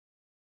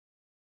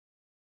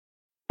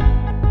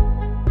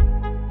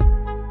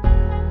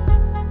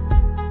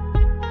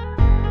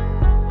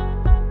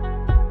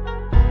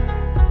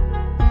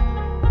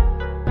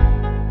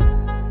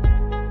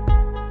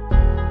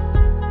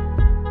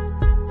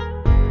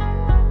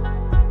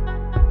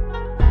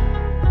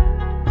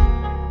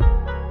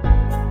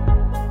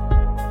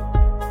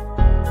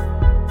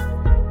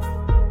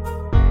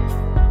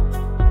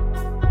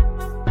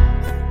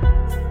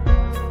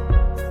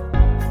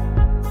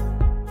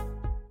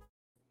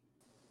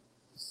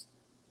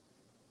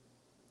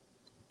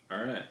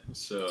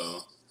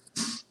So,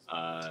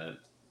 uh,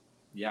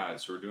 yeah,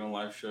 so we're doing a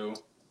live show.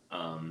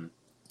 Um,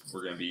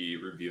 we're going to be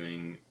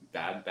reviewing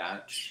Bad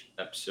Batch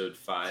Episode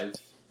 5,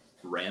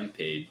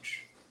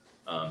 Rampage.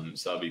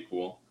 So that'll be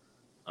cool.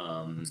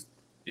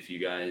 If you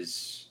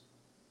guys,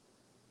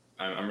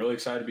 I'm really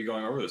excited to be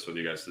going over this with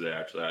you guys today,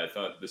 actually. I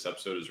thought this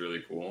episode is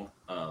really cool.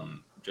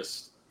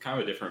 Just kind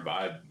of a different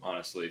vibe,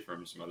 honestly,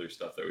 from some other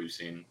stuff that we've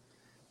seen.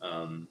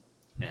 Um,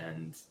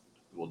 and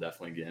we'll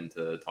definitely get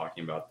into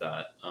talking about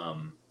that.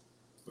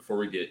 Before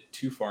we get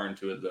too far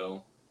into it,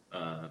 though,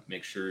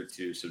 make sure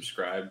to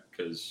subscribe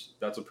because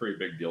that's a pretty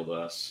big deal to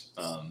us.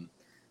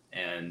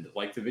 And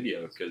like the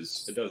video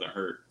because it doesn't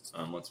hurt.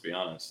 Let's be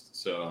honest.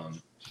 So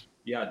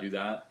yeah, do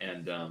that.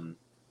 And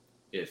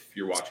if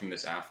you're watching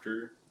this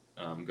after,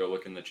 go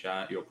look in the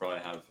chat. You'll probably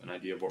have an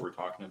idea of what we're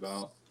talking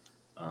about.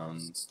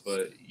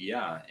 But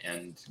yeah,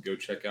 and go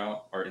check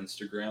out our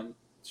Instagram,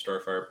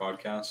 Starfire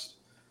Podcast.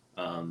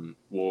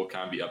 We'll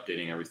kind of be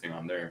updating everything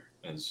on there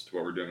as to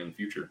what we're doing in the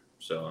future.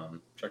 So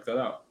check that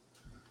out.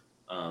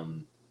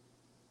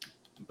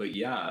 But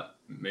yeah,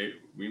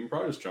 we can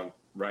probably just jump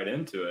right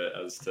into it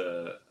as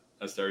to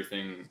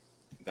everything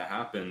that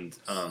happened.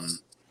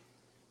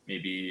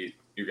 Maybe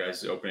your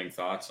guys' opening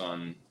thoughts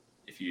on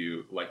if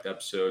you liked the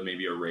episode,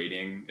 maybe a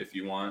rating if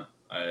you want.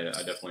 I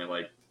definitely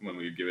like when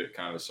we give it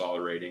kind of a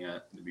solid rating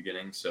at the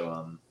beginning.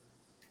 So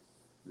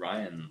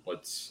Ryan,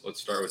 let's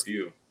start with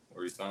you. What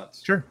are your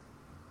thoughts? Sure.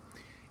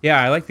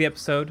 Yeah, I like the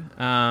episode.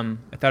 I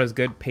thought it was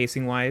good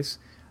pacing wise.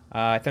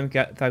 I thought we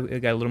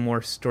got a little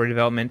more story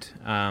development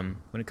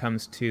when it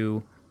comes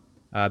to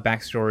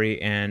backstory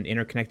and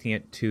interconnecting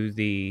it to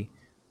the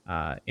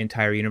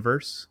entire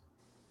universe.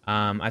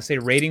 I say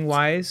rating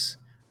wise,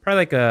 probably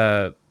like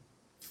a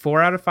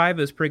 4 out of 5.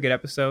 It was a pretty good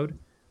episode.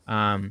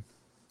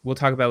 We'll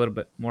talk about a little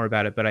bit more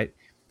about it, but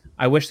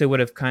I wish they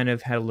would have kind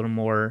of had a little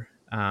more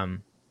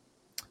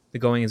the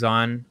goings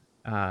on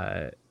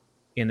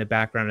in the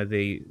background of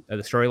the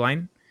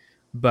storyline.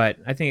 But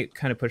I think it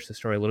kind of pushed the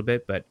story a little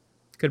bit, but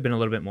could have been a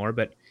little bit more.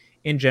 But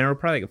in general,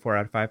 probably like a 4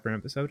 out of 5 for an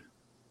episode.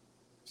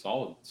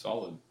 Solid.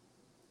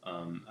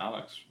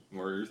 Alex,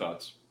 what are your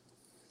thoughts?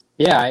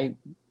 Yeah,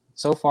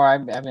 so far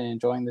I've been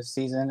enjoying this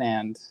season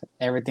and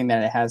everything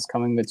that it has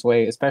coming its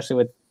way, especially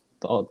with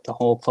the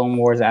whole Clone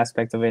Wars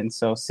aspect of it. And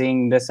so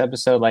seeing this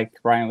episode, like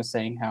Ryan was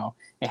saying, how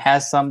it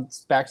has some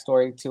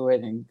backstory to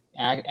it and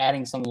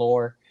adding some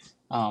lore,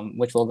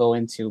 which we'll go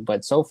into.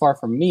 But so far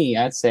for me,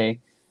 I'd say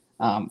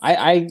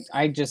I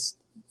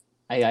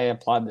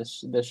applaud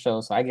this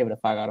show, so I give it a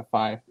 5 out of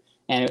 5.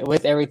 And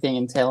with everything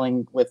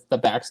entailing with the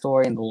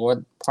backstory and the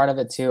lore part of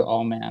it too,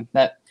 oh man,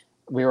 that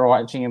we were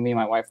watching it, me and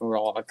my wife, and we were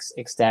all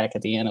ecstatic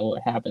at the end of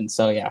what happened.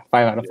 So yeah,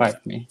 5 out of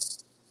 5 for me.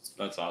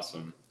 That's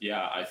awesome.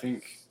 Yeah, I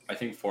think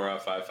 4 out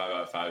of 5, 5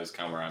 out of 5 is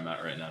kind of where I'm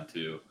at right now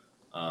too.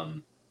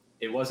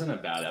 It wasn't a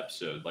bad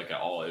episode like at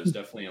all. It was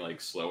definitely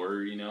like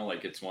slower,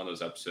 like it's one of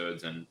those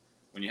episodes. And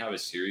when you have a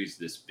series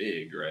this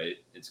big, right,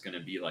 it's going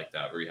to be like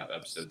that where you have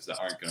episodes that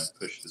aren't going to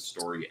push the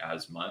story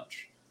as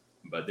much,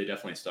 but they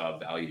definitely still have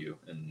value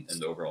in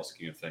the overall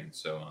scheme of things.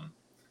 So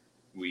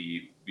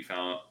we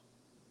found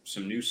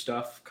some new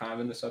stuff kind of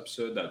in this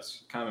episode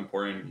that's kind of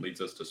important, leads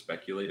us to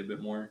speculate a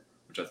bit more,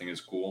 which I think is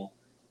cool,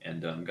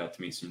 and got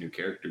to meet some new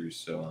characters.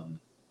 So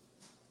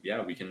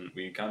yeah, we can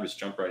kind of just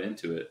jump right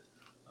into it.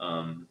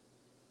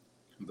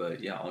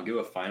 But yeah, I'll give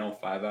a final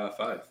 5 out of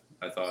 5.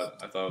 I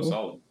thought it was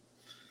solid.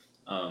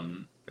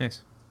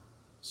 Nice.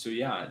 So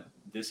yeah,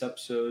 this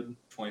episode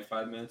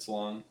 25 minutes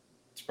long.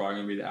 It's probably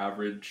gonna be the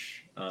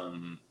average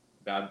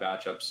Bad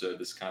Batch episode.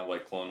 This is kind of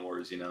like Clone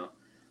Wars,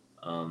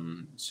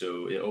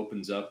 So it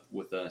opens up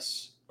with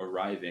us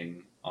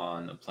arriving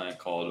on a planet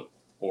called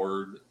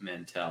Ord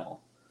Mantell,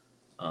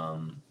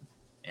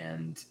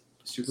 and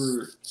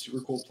super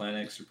cool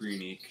planet, super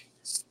unique.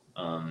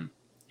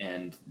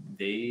 And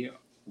they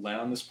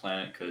land on this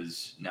planet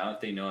because now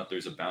that they know that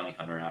there's a bounty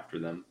hunter after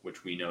them,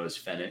 which we know is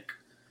Fennec,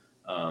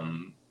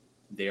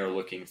 they are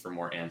looking for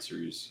more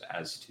answers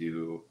as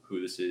to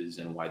who this is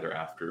and why they're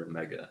after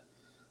Omega.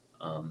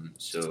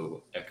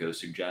 So Echo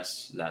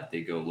suggests that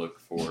they go look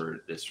for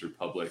this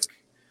Republic.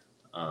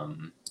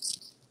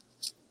 It's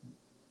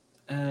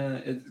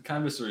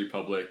kind of just a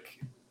Republic.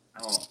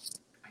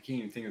 I can't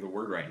even think of the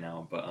word right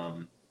now, but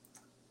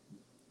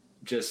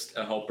just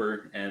a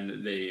helper,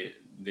 and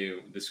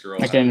this girl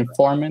like an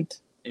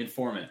informant.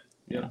 Informant.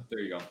 Yep, there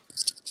you go.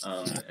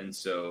 And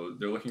so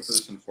they're looking for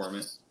this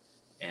informant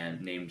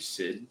and named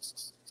Sid,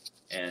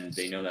 and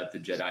they know that the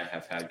Jedi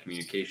have had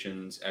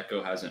communications.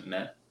 Echo hasn't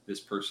met this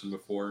person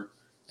before,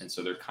 and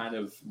so they're kind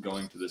of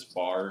going to this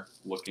bar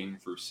looking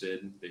for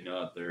Sid. They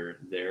know that they're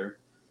there,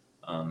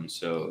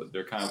 so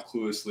they're kind of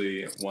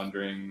cluelessly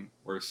wondering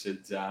where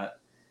Sid's at,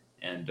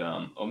 and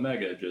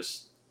Omega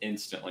just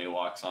instantly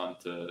locks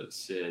onto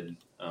Sid.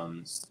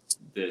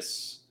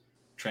 This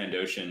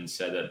Trandoshan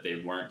said that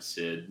they weren't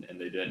Sid and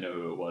they didn't know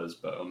who it was,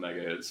 but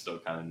Omega still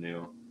kind of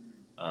knew.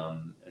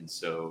 And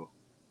so,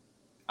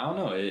 I don't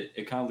know,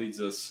 it kind of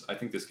leads us, I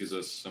think this gives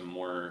us some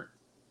more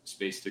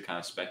space to kind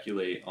of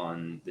speculate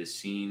on this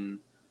scene,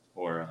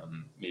 or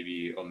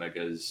maybe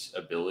Omega's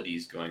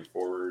abilities going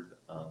forward.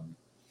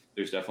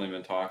 There's definitely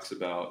been talks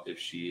about if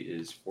she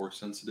is force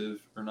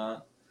sensitive or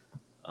not.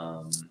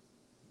 Um,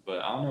 but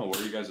I don't know. What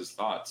are you guys'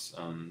 thoughts?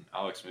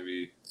 Alex,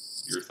 maybe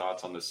your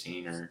thoughts on the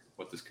scene or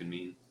what this could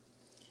mean?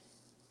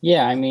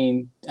 Yeah, I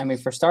mean,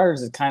 for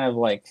starters, it's kind of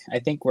like I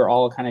think we're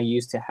all kind of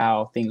used to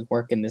how things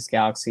work in this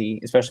galaxy,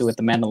 especially with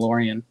the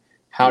Mandalorian,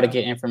 how to Yeah.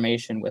 get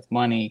information with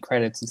money,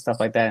 credits, and stuff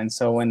like that. And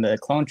so when the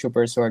clone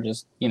troopers, who are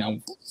just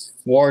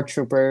war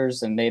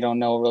troopers, and they don't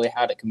know really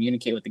how to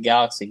communicate with the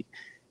galaxy,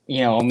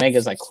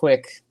 Omega's like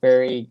quick,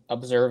 very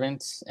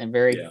observant, and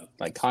very Yeah.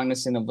 like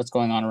cognizant of what's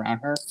going on around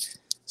her.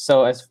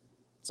 So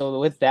so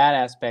with that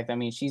aspect, I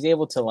mean, she's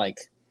able to like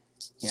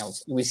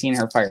we've seen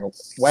her fire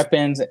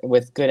weapons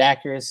with good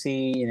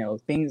accuracy,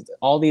 things,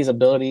 all these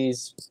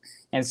abilities.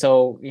 And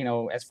so,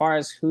 as far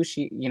as who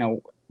she,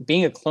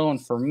 being a clone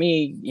for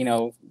me,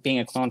 being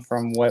a clone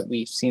from what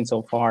we've seen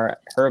so far,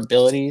 her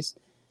abilities,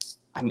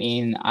 I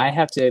mean, I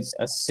have to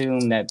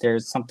assume that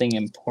there's something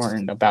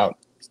important about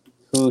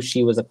who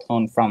she was a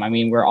clone from. I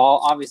mean, we're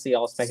all obviously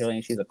all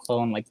speculating she's a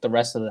clone like the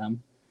rest of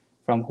them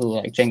from who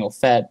like Jango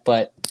Fett,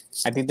 but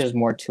I think there's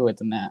more to it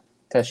than that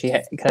because she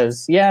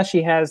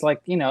has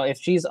like if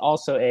she's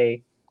also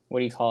a what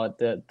do you call it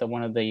the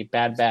one of the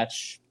Bad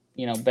Batch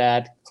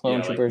bad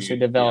clone troopers who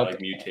developed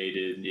like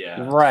mutated,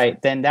 yeah.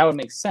 right, then that would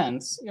make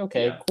sense.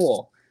 Okay, Yeah.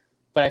 cool.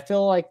 But I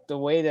feel like the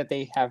way that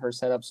they have her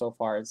set up so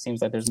far, it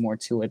seems like there's more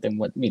to it than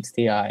what meets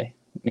the eye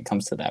when it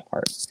comes to that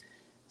part.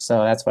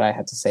 So that's what I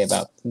had to say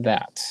about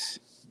that.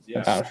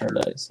 Yeah, about her sure.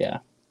 abilities. Yeah.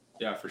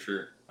 Yeah, for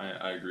sure.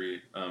 I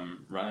agree.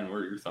 Ryan, what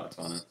are your thoughts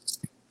on it?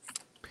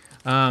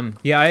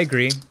 Yeah, I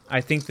agree.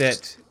 I think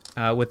that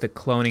with the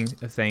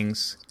cloning of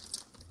things,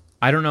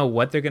 I don't know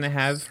what they're going to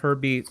have her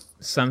be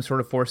some sort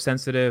of force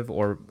sensitive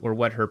or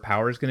what her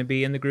power is going to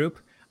be in the group.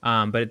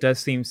 But it does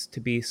seem to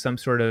be some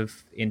sort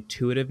of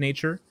intuitive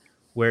nature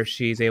where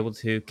she's able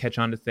to catch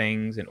on to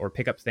things or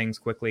pick up things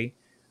quickly.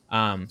 So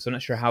I'm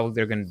not sure how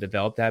they're going to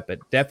develop that, but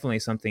definitely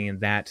something in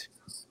that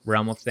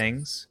realm of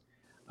things.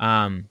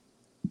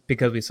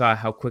 Because we saw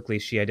how quickly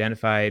she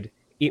identified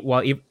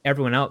while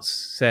everyone else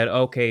said,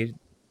 okay,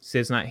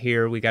 Sid's not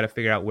here, we got to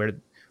figure out where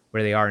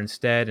they are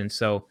instead. And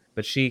so,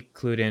 but she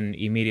clued in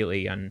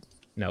immediately on,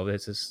 no,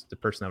 this is the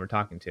person that we're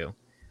talking to.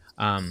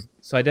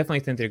 So I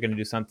definitely think they're going to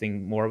do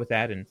something more with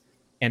that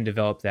and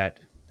develop that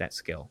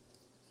skill.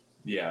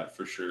 Yeah,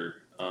 for sure.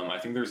 I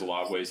think there's a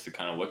lot of ways to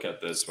kind of look at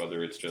this,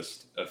 whether it's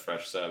just a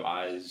fresh set of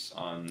eyes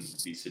on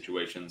these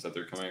situations that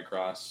they're coming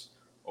across,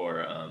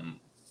 or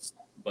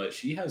but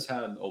she has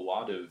had a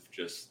lot of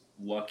just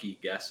lucky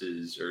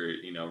guesses or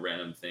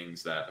random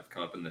things that have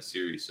come up in this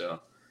series.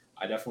 So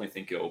I definitely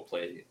think it will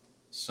play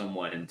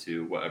somewhat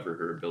into whatever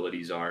her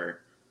abilities are.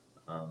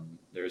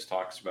 There's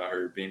talks about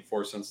her being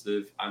force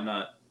sensitive. I'm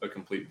not a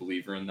complete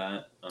believer in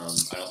that. I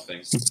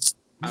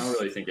don't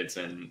really think it's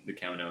in the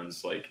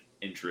Kaminoans' like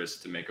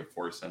interest to make a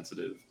force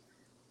sensitive.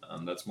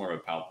 That's more of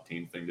a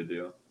Palpatine thing to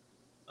do.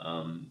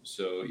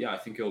 So yeah, I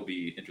think it'll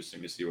be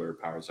interesting to see what her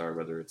powers are,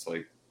 whether it's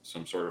like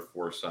some sort of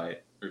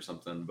foresight or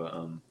something. But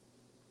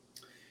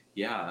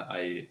yeah,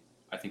 I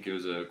think it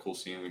was a cool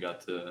scene. We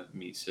got to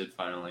meet Sid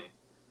finally.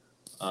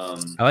 I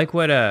like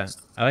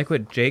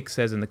what Jake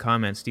says in the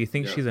comments. Do you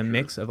think she's a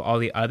mix of all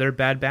the other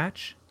Bad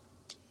Batch?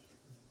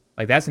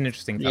 Like that's an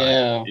interesting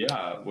thought.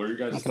 Yeah. What are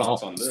your guys'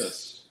 thoughts on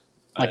this?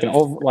 Like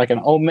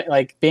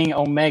being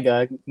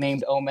Omega,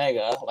 named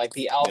Omega, like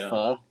the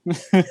alpha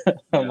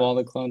of all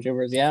the clone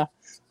troopers. Yeah,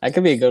 that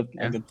could be a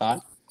good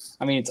thought.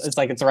 I mean, it's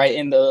like it's right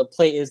in the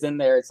plate is in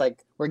there. It's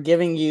like we're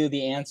giving you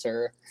the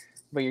answer,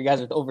 but you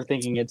guys are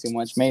overthinking it too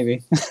much,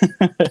 maybe.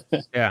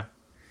 Yeah.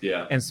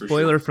 And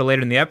spoiler for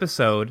later in the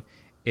episode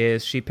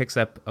is she picks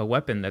up a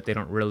weapon that they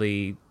don't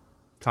really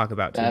talk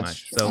about too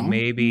much. True. So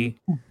maybe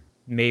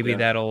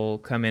that'll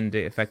come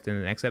into effect in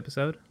the next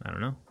episode. I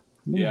don't know.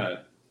 Yeah.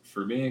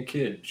 For being a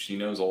kid, she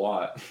knows a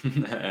lot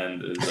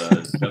and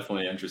is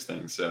definitely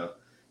interesting. So,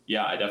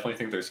 yeah, I definitely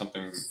think there's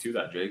something to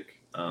that,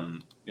 Jake.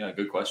 Yeah,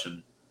 good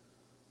question.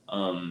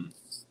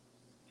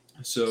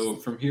 So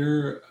from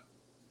here,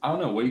 I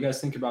don't know. What do you guys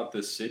think about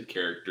this Sid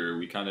character?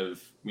 We kind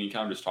of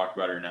just talked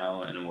about her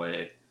now in a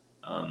way.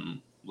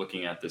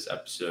 Looking at this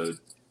episode,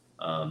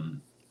 what are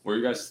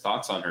your guys'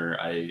 thoughts on her?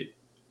 I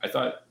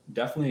thought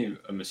definitely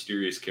a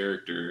mysterious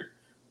character,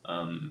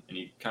 and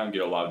you kind of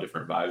get a lot of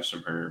different vibes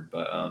from her.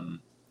 But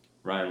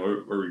Ryan,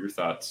 what were your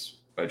thoughts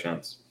by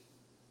chance?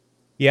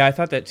 Yeah, I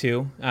thought that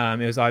too.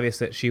 It was obvious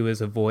that she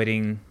was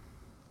avoiding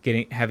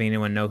having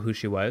anyone know who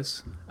she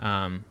was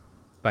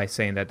by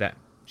saying that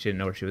she didn't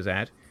know where she was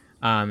at.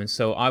 And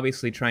so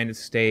obviously trying to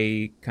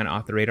stay kind of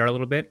off the radar a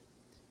little bit.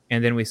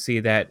 And then we see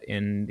that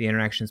in the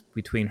interactions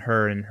between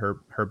her and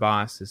her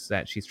boss is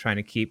that she's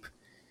trying to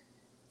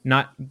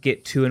not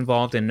get too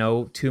involved and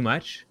know too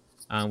much.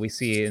 We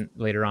see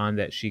later on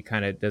that she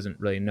kind of doesn't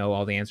really know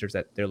all the answers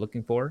that they're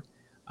looking for.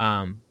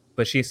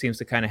 But she seems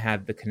to kind of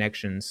have the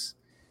connections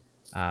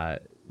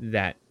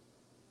that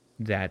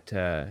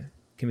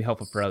can be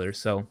helpful for others.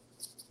 So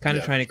kind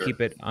of trying to keep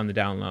it on the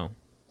down low.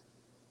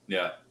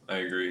 Yeah, I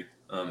agree.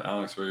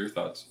 Alex, what are your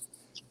thoughts?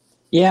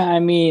 Yeah, I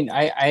mean,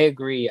 I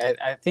agree.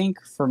 I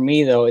think for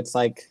me though, it's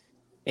like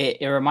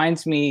it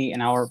reminds me,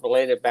 and I'll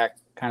relate it back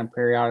kind of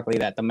periodically,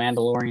 that the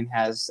Mandalorian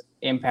has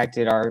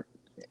impacted our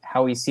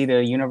how we see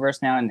the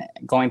universe now, and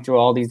going through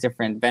all these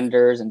different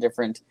vendors and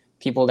different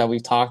people that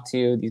we've talked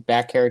to, these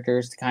back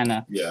characters to kind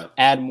of Yeah.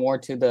 add more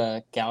to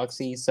the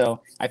galaxy. So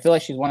I feel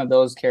like she's one of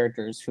those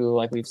characters who,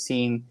 like we've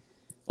seen,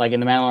 like in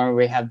the Mandalorian,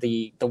 we have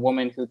the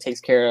woman who takes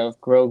care of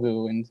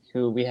Grogu, and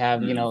who we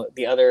have, you know,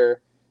 the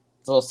other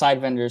little side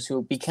vendors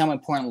who become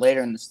important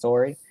later in the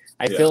story.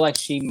 I feel like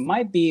she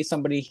might be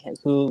somebody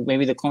who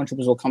maybe the clone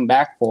troopers will come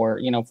back for,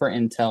 you know, for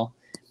intel.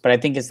 But I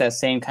think it's that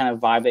same kind of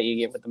vibe that you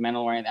get with the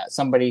Mandalorian, that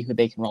somebody who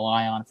they can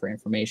rely on for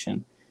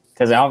information.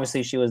 Because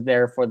obviously she was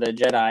there for the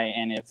Jedi,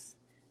 and if,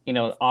 you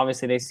know,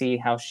 obviously they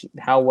see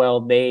how well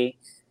they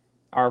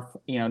are,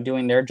 you know,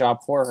 doing their job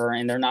for her,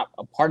 and they're not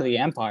a part of the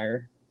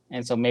Empire,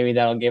 and so maybe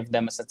that'll give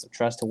them a sense of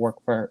trust to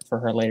work for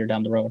her later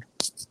down the road.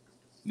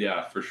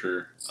 Yeah, for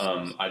sure.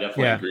 I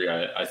definitely agree.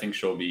 I think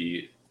she'll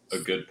be a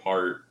good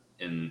part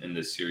in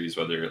this series,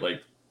 whether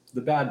like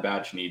the Bad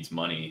Batch needs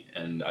money,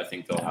 and I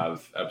think they'll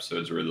have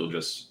episodes where they'll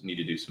just need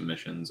to do some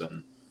missions,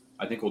 and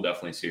I think we'll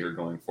definitely see her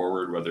going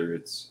forward, whether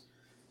it's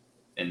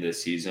in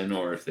this season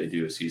or if they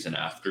do a season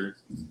after.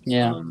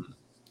 Yeah.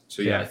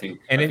 So yeah, I think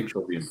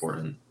she'll be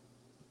important.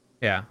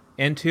 Yeah,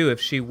 and too, if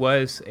she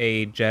was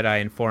a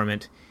Jedi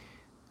informant,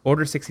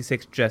 Order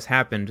 66 just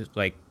happened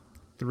like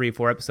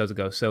 3-4 episodes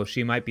ago, so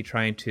she might be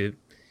trying to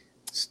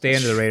stay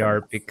under the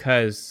radar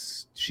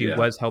because she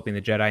was helping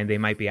the Jedi, and they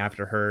might be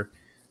after her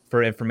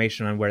for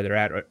information on where they're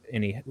at, or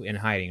in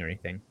hiding or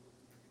anything.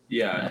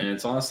 Yeah, and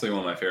it's honestly one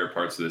of my favorite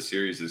parts of the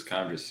series is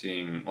kind of just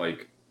seeing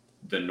like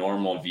the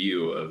normal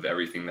view of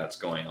everything that's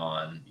going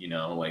on. You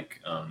know,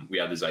 like we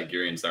have the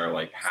Zygerians that are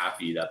like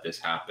happy that this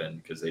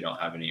happened because they don't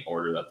have any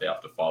order that they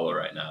have to follow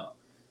right now.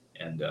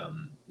 And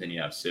then you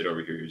have Sid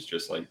over here who's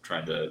just like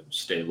trying to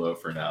stay low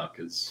for now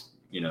because,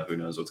 you know, who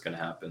knows what's going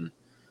to happen.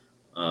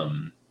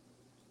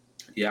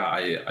 Yeah,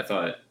 I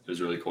thought it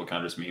was really cool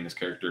kind of just meeting this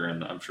character,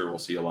 and I'm sure we'll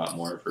see a lot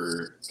more of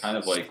her, kind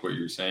of like what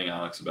you're saying,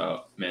 Alex,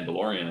 about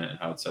Mandalorian and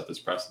how it set this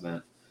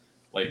precedent.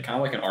 Like kind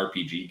of like an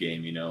RPG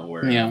game, you know,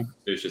 where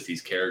there's just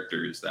these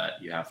characters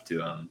that you have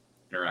to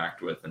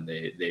interact with, and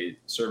they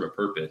serve a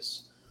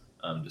purpose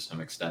to some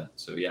extent.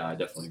 So yeah, I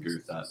definitely agree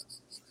with that.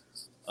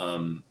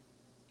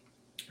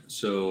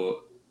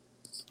 So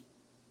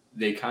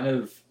they kind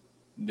of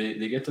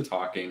they get to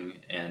talking,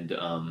 and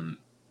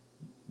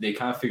they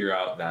kind of figure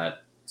out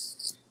that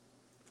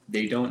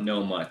they don't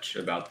know much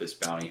about this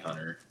bounty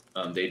hunter.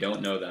 They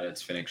don't know that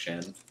it's Fennec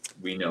Shand.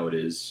 We know it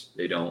is.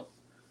 They don't.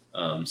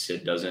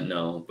 Sid doesn't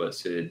know, but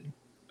Sid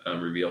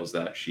reveals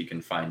that she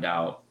can find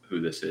out who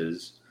this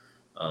is,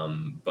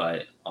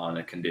 but on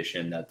a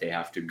condition that they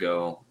have to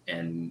go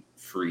and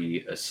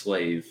free a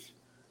slave,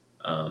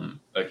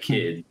 a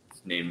kid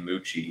named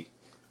Moochie,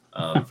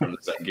 from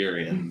the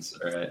Zygerians.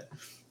 All right.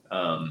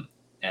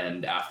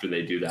 And after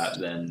they do that,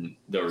 then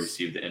they'll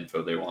receive the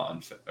info they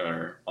want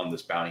on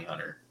this bounty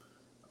hunter.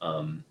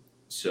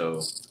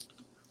 So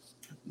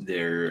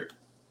they're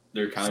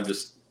kind of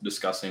just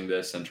discussing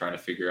this and trying to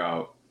figure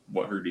out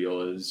what her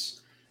deal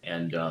is.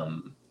 And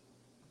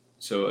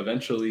so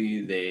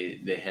eventually they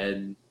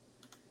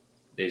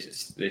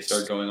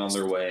start going on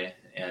their way.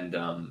 And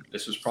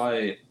this was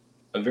probably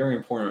a very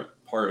important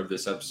part of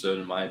this episode,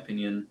 in my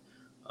opinion.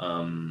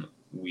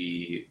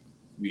 We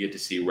get to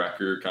see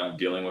Wrecker kind of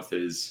dealing with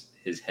his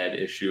head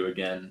issue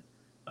again.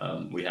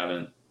 We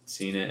haven't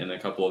seen it in a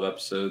couple of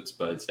episodes,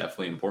 but it's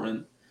definitely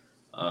important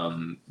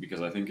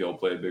because I think it'll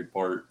play a big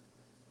part.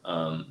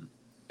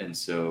 And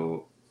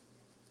so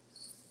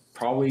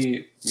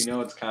probably, we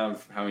know it's kind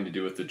of having to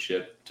do with the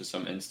chip to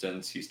some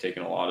instance. He's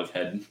taken a lot of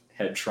head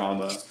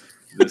trauma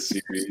this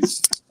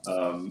series.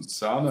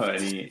 So I don't know,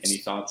 any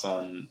thoughts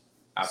on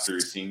after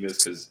seeing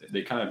this, because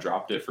they kind of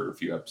dropped it for a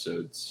few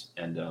episodes,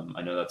 and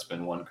I know that's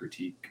been one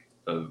critique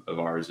of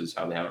ours is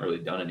how they haven't really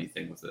done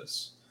anything with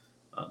this.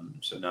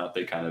 So now that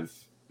they kind of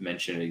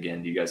mention it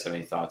again, do you guys have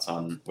any thoughts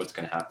on what's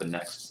going to happen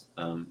next,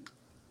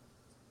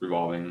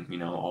 revolving, you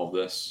know, all of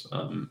this?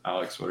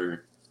 Alex, what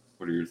are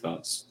your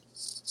thoughts?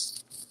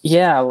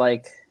 Yeah,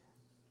 like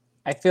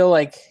I feel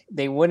like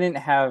they wouldn't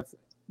have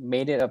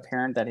made it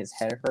apparent that his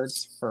head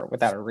hurts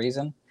without a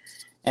reason,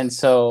 and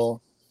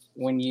so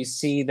when you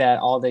see that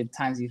all the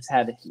times he's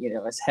had, you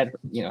know, his head,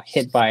 you know,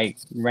 hit by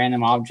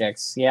random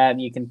objects, yeah,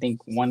 you can think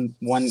one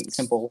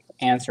simple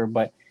answer,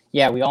 but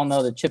yeah, we all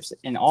know the chips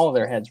in all of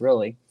their heads,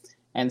 really.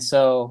 And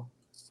so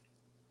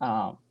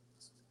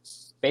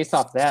based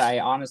off that, I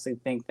honestly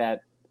think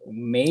that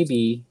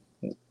maybe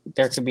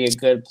there could be a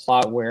good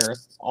plot where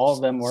all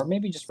of them, or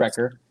maybe just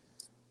Wrecker,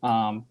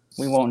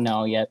 we won't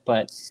know yet,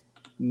 but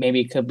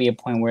maybe it could be a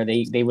point where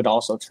they would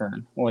also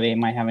turn, or they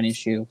might have an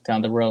issue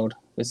down the road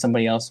with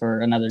somebody else or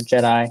another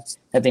Jedi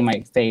that they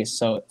might face.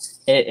 So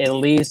it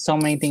leaves so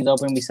many things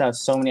open. We still have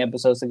so many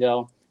episodes to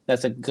go.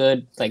 That's a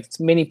good like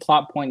mini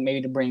plot point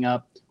maybe to bring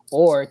up,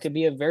 or it could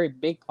be a very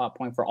big plot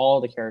point for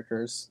all the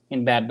characters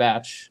in Bad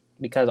Batch,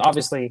 because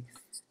obviously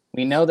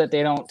we know that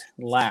they don't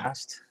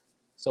last.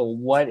 So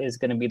what is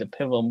going to be the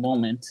pivotal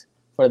moment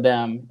for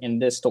them in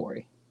this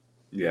story?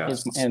 Yeah.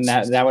 And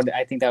that would,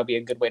 I think that would be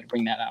a good way to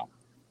bring that out.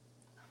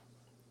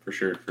 For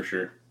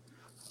sure.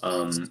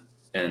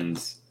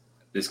 And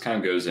this kind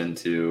of goes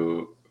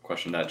into a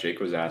question that Jake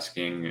was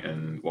asking,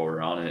 and while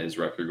we're on it, is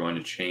Wrecker going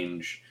to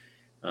change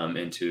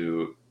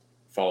into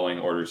following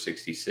Order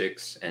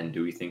 66, and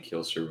do we think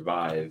he'll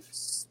survive?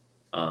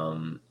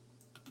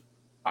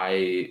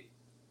 I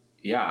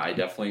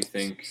definitely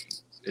think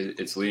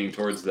it's leading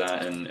towards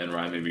that. And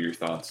Ryan, maybe your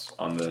thoughts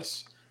on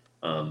this.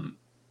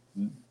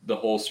 The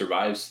whole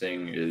survives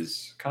thing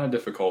is kind of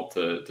difficult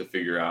to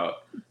figure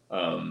out.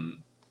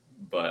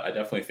 But I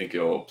definitely think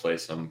it'll play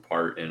some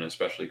part in,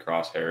 especially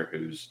Crosshair,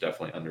 who's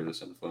definitely under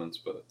this influence.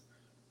 But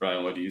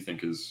Ryan, what do you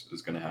think is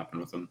going to happen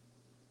with him?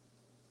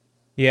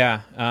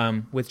 Yeah,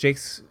 with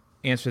Jake's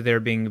answer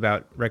there being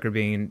about Wrecker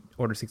being in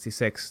Order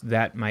 66,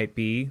 that might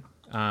be.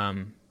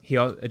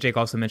 Jake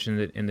also mentioned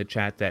it in the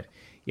chat that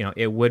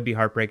it would be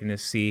heartbreaking to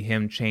see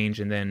him change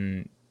and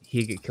then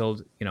he get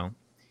killed.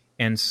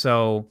 And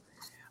so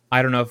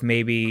I don't know if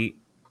maybe.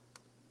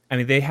 I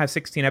mean, they have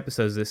 16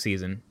 episodes this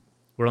season.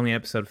 We're only in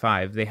episode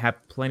 5. They have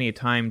plenty of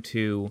time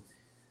to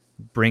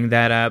bring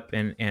that up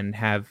and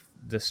have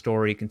the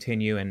story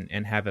continue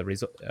and have a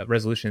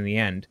resolution in the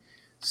end.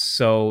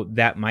 So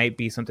that might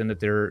be something that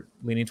they're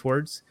leaning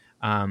towards.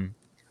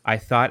 I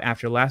thought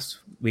after last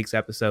week's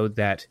episode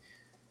that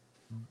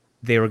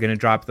they were going to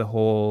drop the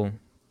whole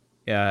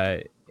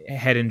head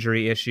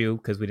injury issue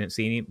because we didn't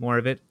see any more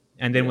of it.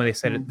 And then when they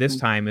said it this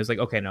time, it was like,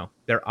 okay, no,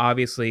 that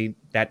obviously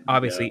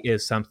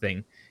is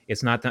something.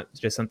 It's not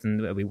just something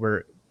that we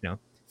were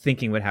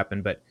thinking would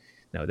happen, but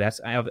no, that's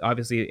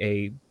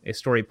obviously a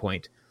story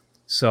point.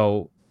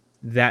 So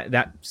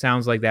that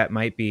sounds like that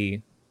might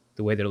be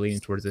the way they're leaning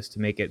towards this,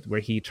 to make it where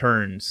he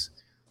turns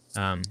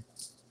on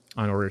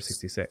Order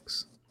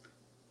 66.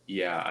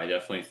 Yeah, I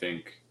definitely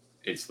think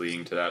it's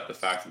leading to that. The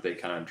fact that they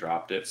kind of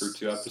dropped it for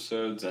 2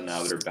 episodes and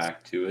now they're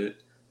back to it,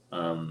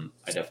 I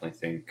definitely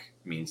think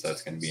means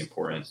that's going to be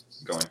important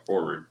going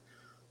forward.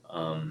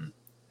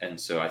 And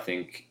so I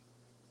think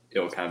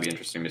it'll kind of be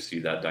interesting to see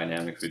that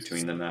dynamic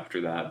between them after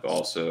that. But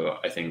also,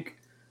 I think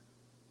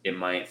it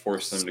might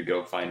force them to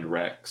go find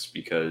Rex,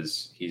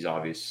 because he's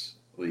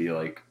obviously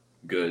like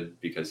good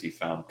because he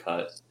found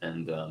Cut,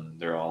 and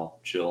they're all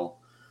chill.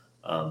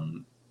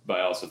 But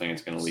I also think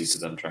it's going to lead to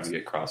them trying to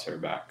get Crosshair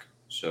back.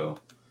 So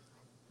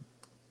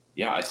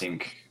yeah, I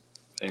think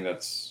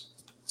that's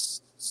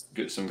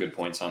good, some good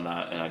points on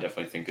that, and I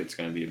definitely think it's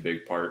going to be a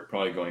big part,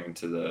 probably going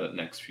into the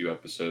next few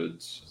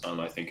episodes.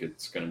 I think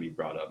it's going to be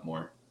brought up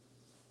more.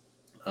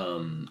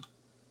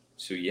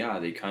 So yeah,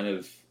 they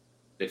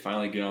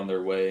finally get on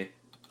their way.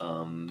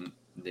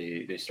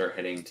 They start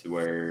heading to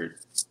where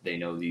they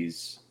know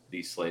these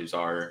slaves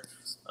are.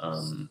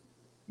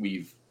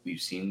 We've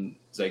seen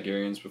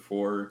Zygerians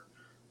before.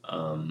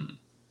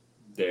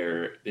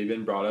 They've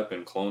been brought up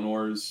in Clone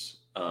Wars.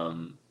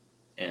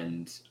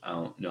 And I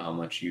don't know how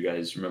much you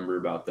guys remember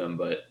about them,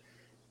 but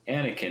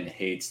Anakin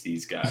hates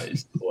these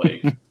guys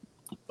like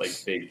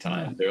big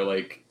time. They're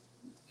like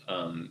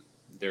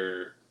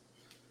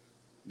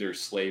they're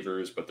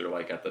slavers, but they're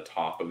like at the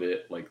top of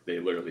it. Like they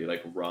literally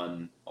like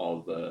run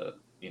all the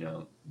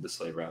the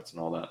slave routes and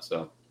all that.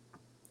 So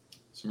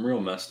some real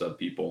messed up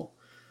people.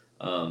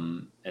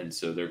 And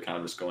so they're kind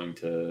of just going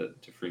to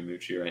free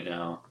Muchi right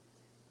now.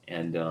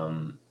 And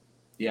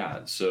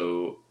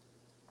so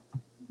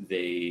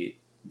they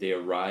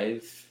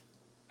arrive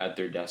at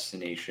their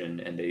destination,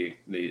 and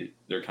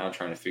they're kind of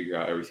trying to figure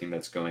out everything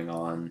that's going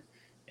on.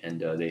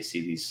 And they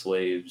see these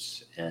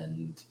slaves,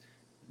 and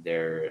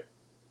they're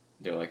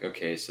like,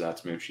 okay, so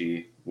that's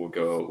Muchi. We'll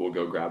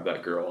go grab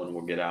that girl and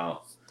we'll get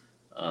out.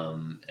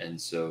 And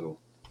so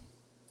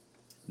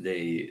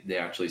they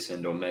actually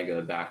send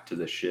Omega back to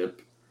the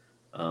ship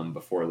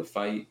before the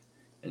fight,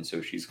 and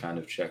so she's kind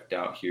of checked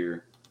out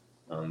here.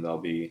 That'll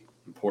be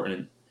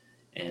important.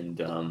 And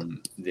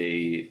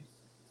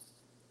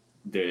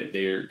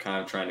they're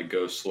kind of trying to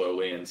go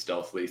slowly and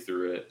stealthily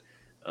through it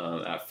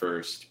at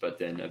first, but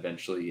then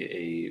eventually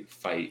a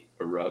fight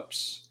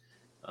erupts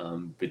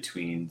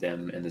between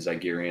them and the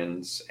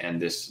Zygerians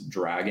and this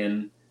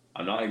dragon.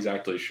 I'm not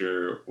exactly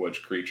sure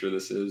which creature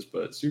this is,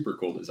 but super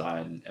cool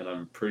design, and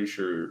I'm pretty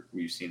sure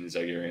we've seen the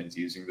Zygerians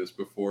using this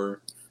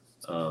before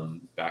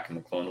back in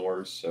the Clone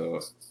Wars, so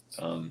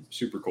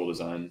super cool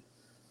design.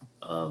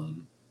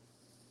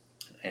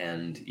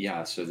 And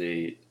yeah, so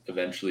they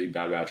eventually,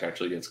 Bad Batch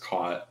actually gets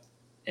caught,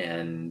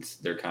 and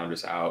they're kind of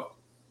just out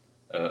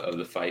of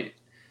the fight.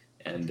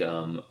 And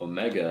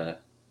Omega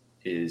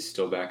is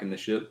still back in the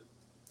ship,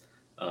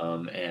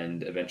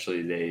 and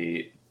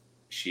eventually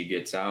she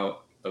gets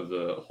out of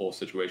the whole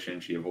situation.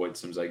 She avoids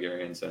some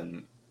Zygerians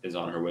and is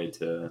on her way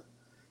to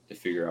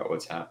figure out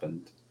what's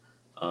happened.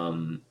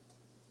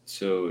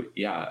 So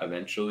yeah,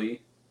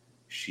 eventually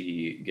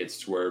she gets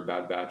to where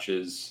Bad Batch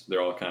is.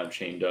 They're all kind of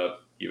chained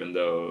up, even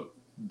though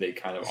they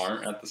kind of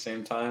aren't at the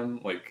same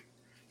time. Like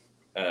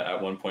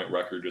at one point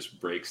Wrecker just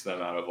breaks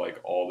them out of like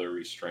all their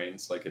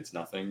restraints like it's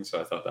nothing.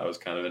 So I thought that was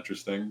kind of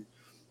interesting.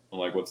 I'm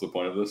like, what's the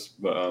point of this?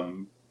 But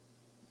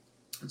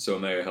so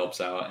Omega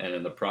helps out, and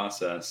in the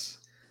process,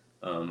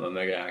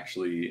 Omega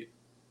actually,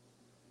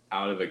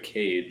 out of a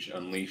cage,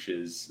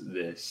 unleashes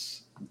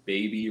this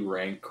baby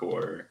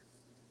Rancor,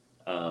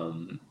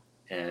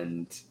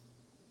 and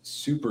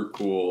super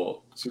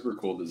cool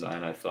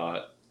design. I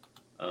thought,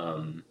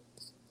 I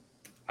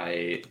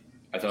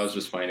thought it was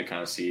just funny to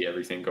kind of see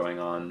everything going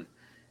on,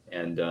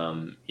 and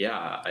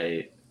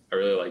I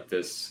really like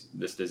this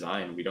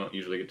design. We don't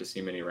usually get to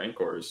see many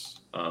Rancors,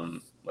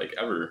 like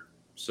ever.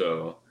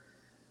 So,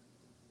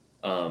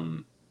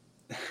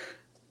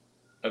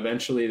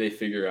 eventually they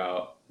figure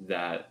out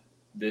that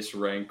this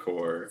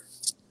Rancor,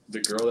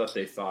 the girl that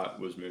they thought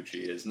was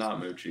Muchi, is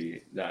not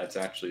Muchi. That it's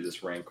actually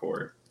this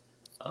Rancor,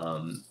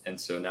 and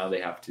so now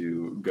they have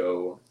to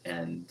go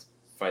and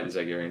fight the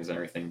Zagarians and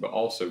everything, but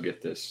also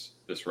get this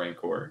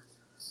Rancor,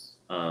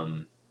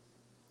 and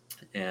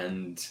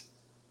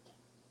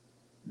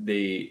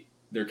they're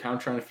kind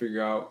of trying to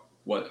figure out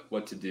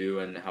what to do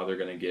and how they're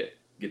going to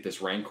get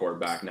this Rancor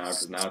back now,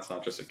 because now it's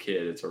not just a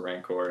kid, it's a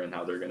Rancor, and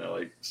how they're going to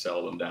like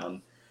sell them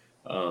down.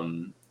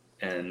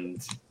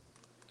 And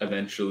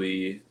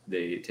eventually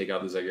they take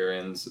out the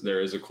Zagarians.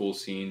 There is a cool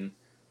scene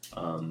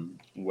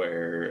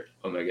where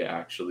Omega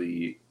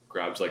actually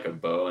grabs like a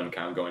bow and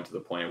kind of going to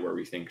the point where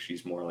we think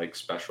she's more like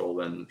special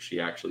than she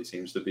actually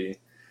seems to be.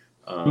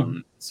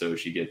 So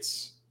she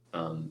gets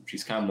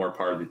she's kind of more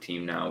part of the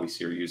team now. We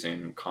see her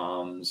using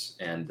comms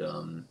and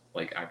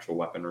like actual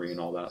weaponry and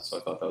all that. So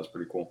I thought that was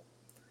pretty cool.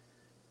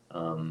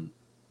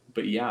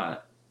 But yeah,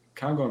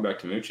 kind of going back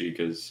to Muchi,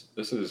 because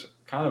this is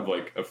kind of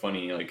like a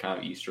funny, like kind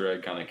of Easter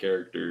egg kind of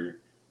character,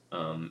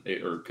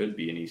 or could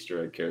be an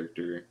Easter egg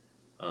character.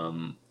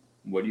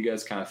 What do you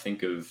guys kind of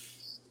think of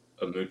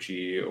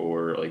Muchi,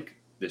 or like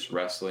this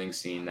wrestling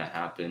scene that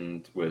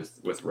happened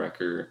with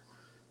Wrecker?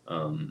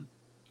 I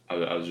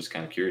was just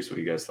kind of curious what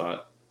you guys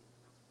thought.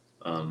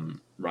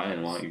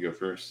 Ryan, why don't you go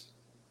first?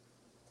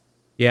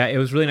 Yeah, it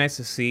was really nice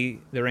to see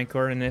the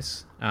Rancor in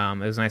this. It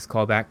was a nice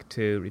callback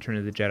to Return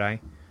of the Jedi.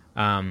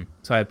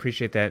 So I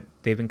appreciate that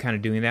they've been kind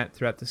of doing that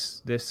throughout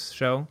this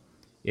show,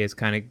 is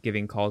kind of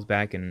giving calls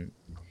back and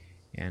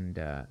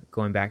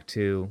going back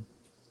to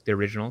the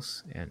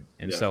originals, and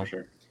Yeah, so for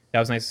sure. that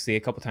was nice to see a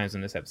couple times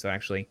in this episode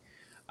actually.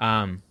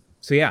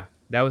 So yeah,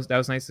 that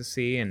was nice to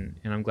see, and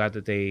I'm glad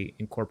that they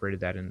incorporated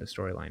that in the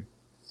storyline.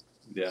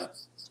 Yeah,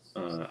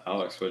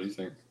 Alex, what do you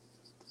think?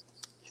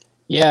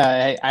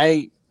 Yeah,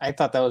 I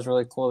thought that was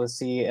really cool to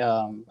see.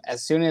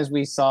 As soon as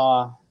we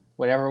saw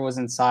whatever was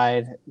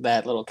inside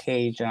that little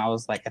cage, and I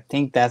was like, I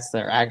think that's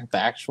the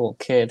actual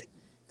kid,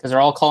 because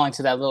they're all calling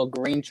to that little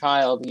green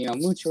child,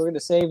 Muchi, we're going to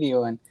save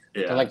you, and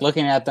they're like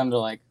looking at them, they're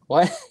like,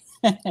 what?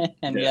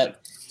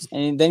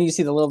 And then you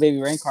see the little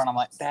baby Rancor, and I'm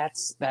like,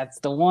 that's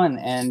the one.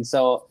 And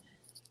so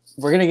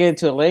we're gonna get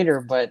into it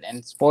later,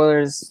 and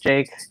spoilers,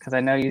 Jake, because I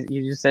know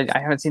you just said I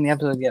haven't seen the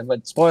episode yet,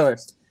 but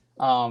spoilers.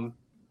 I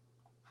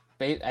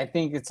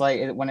think it's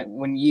like when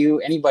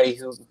anybody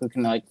who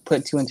can like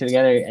put two and two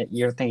together,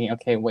 you're thinking,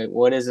 okay, wait,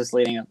 what is this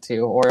leading up to,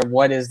 or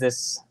what is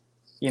this?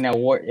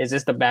 What is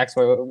this the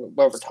backstory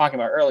what we're talking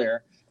about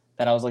earlier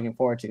that I was looking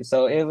forward to?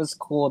 So it was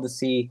cool to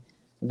see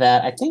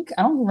that. I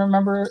don't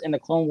remember in the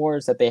Clone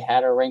Wars that they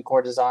had a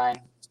Rancor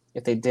design.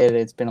 If they did,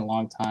 it's been a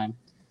long time.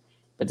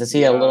 But to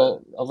see a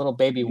little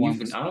baby one,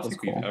 I don't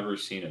think cool. we've ever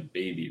seen a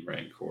baby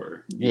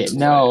Rancor. Yeah,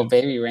 no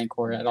baby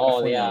Rancor at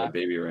all. Yeah, not a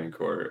baby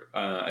Rancor.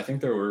 I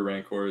think there were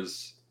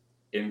Rancors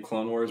in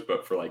Clone Wars,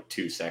 but for like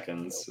 2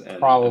 seconds.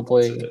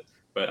 Probably.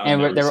 But they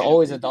were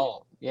always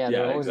adult. Yeah, they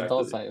were always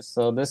adult size.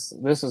 So this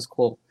is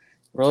cool,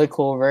 really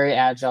cool, very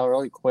agile,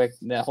 really quick.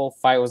 That whole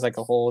fight was like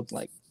a whole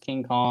like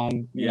King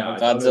Kong,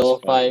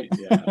 Godzilla fight.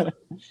 Yeah.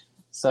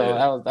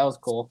 So that was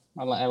cool.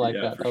 I like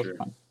that. That was sure.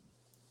 fun.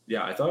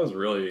 Yeah, I thought it was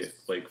really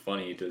like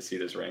funny to see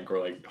this Rancor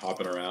like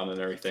hopping around and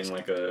everything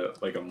like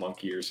a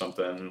monkey or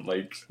something,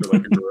 like, or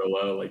like a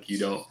gorilla. Like you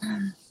don't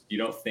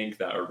think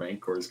that a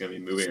Rancor is going to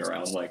be moving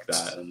around like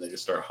that, and they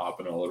just start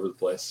hopping all over the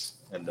place.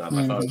 And I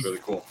thought it was really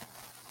cool.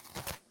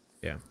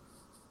 Yeah.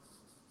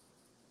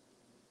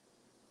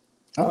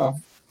 Oh.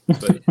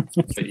 But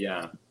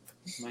yeah,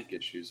 mic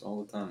issues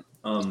all the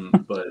time.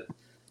 But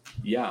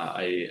yeah,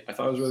 I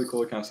thought it was really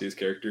cool to kind of see his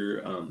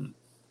character.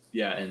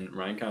 Yeah, and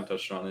Ryan kind of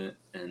touched on it.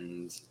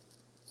 And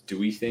do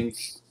we think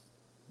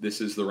this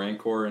is the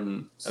Rancor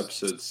in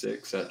episode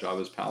 6 at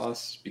Jabba's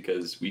palace?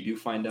 Because we do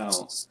find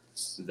out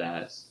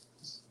that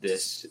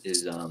this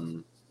is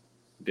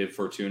Bib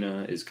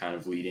Fortuna is kind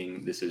of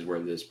leading. This is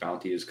where this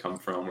bounty has come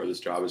from, where this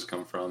job has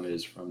come from,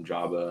 is from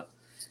Jabba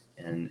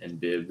and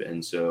Bib.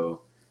 And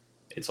so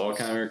it's all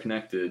kind of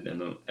connected.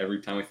 And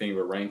every time we think of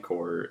a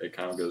Rancor, it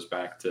kind of goes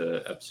back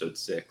to episode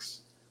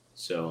 6.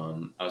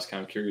 So I was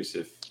kind of curious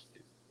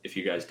if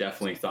you guys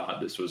definitely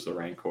thought this was the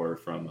Rancor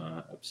from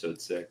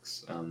episode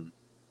 6.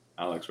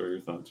 Alex, what are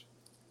your thoughts?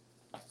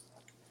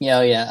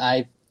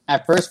 Yeah.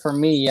 At first, for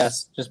me,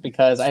 yes, just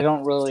because I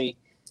don't really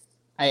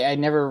I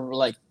never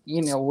like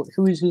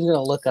who's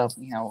gonna look up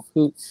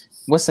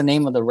what's the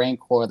name of the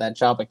Rancor that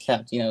Jabba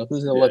kept,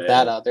 who's gonna look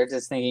that up. They're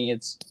just thinking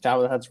it's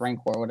Jabba the Hutt's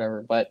Rancor or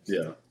whatever. But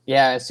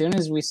yeah, as soon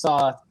as we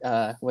saw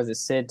was it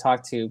Sid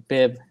talk to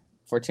Bib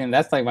Fortuna,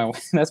 that's like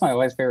that's my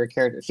wife's favorite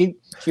character.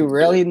 She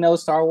rarely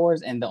knows Star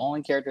Wars, and the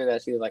only character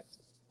that she was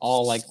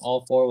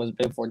all for was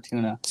Bib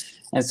Fortuna.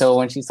 And so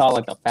when she saw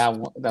like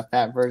the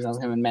fat version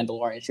of him in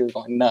Mandalorian, she was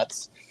going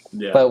nuts.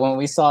 Yeah. But when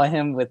we saw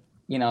him with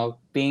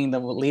being the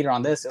leader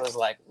on this, it was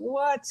like,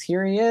 what?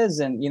 Here he is.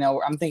 And,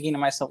 I'm thinking to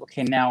myself,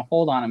 okay, now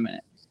hold on a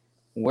minute.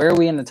 Where are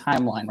we in the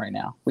timeline right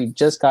now? We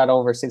just got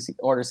over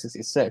Order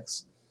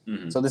 66.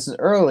 Mm-hmm. So this is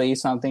early.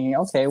 So I'm thinking,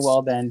 okay,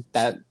 well, then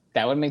that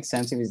would make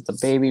sense. If he's the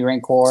baby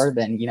Rancor,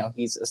 then,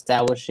 he's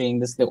establishing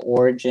the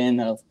origin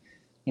of,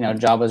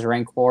 Jabba's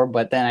Rancor.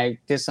 But then I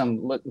did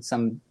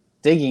some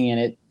digging in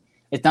it.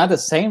 It's not the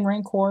same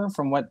Rancor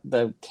from what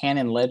the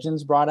canon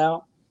legends brought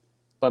out.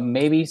 But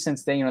maybe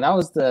since then, that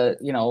was the,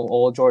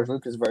 old George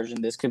Lucas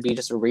version. This could be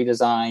just a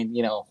redesign,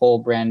 whole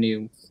brand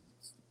new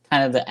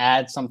kind of to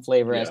add some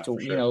flavor as to,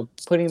 sure.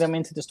 Putting them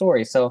into the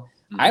story. So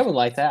I would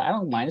like that. I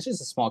don't mind. It's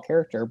just a small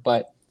character,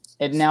 but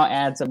it now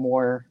adds a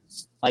more,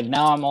 like,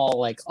 now I'm all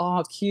like,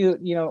 oh, cute,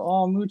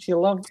 oh, Moochie,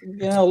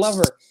 love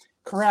her.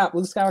 Crap,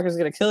 Luke Skywalker's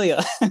going to kill you.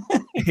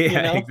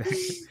 Exactly.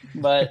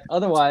 But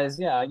otherwise,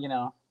 yeah,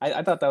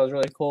 I thought that was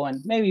really cool,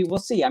 and maybe we'll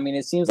see. I mean,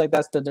 it seems like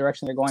that's the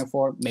direction they're going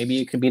for. Maybe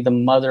it could be the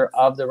mother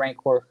of the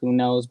Rancor. Who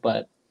knows?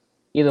 But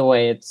either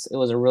way, it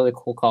was a really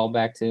cool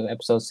callback to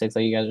Episode 6,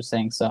 like you guys are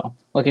saying. So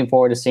looking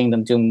forward to seeing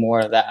them do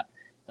more of that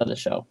of the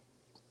show.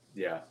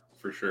 Yeah,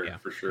 for sure,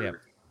 for sure. Yeah.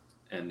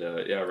 And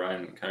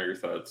Ryan, kind of your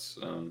thoughts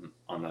on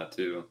that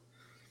too.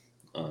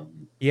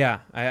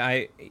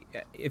 I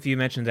if you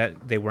mentioned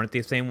that they weren't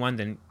the same one,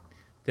 then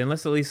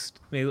let's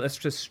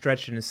just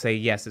stretch it and say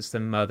yes, it's the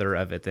mother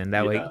of it. Then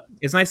that way,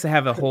 it's nice to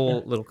have a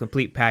whole little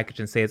complete package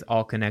and say it's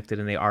all connected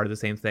and they are the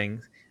same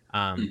thing,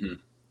 to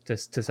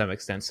some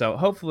extent. So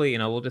hopefully,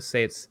 we'll just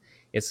say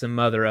it's the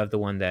mother of the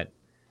one that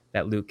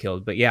Luke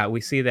killed. But yeah,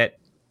 we'll see that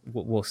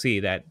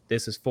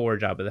this is for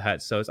Jabba the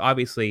Hutt, so it's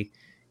obviously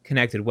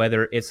connected.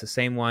 Whether it's the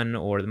same one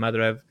or the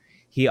mother of,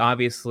 he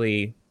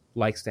obviously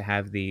likes to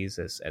have these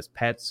as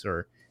pets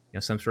or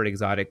some sort of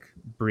exotic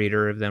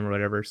breeder of them or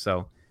whatever.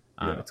 So.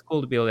 It's cool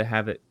to be able to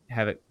have it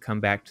come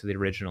back to the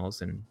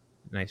originals, and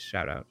nice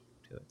shout out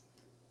to it.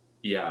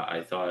 Yeah,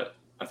 I thought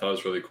it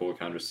was really cool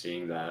kind of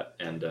seeing that,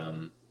 and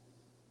I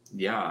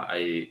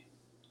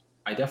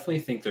definitely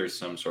think there's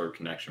some sort of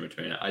connection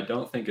between it. I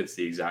don't think it's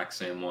the exact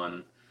same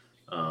one,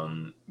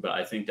 but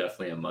I think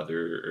definitely a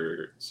mother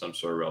or some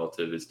sort of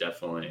relative is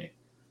definitely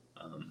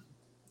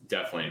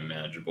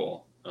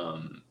manageable.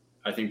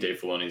 I think Dave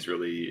Filoni's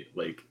really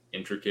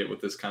intricate with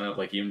this kind of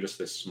even just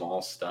this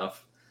small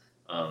stuff.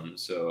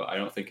 So I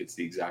don't think it's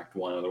the exact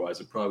one. Otherwise,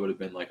 it probably would have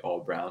been all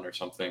brown or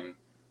something.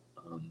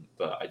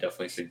 But I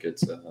definitely think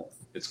it's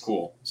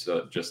cool.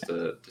 So just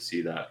to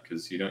see that,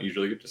 because you don't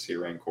usually get to see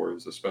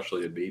Rancors,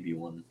 especially a baby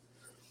one.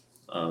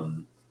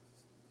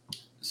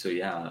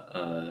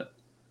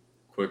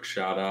 Quick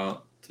shout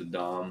out to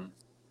Dom.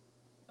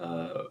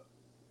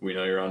 We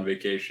know you're on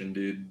vacation,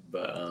 dude.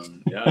 But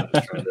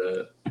just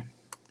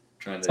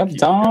trying to keep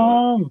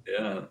Dom.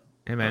 Yeah.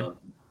 Hey, man.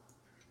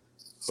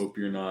 Hope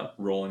you're not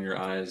rolling your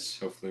eyes.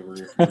 Hopefully we're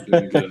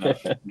doing a good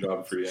enough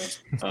job for you.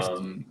 Have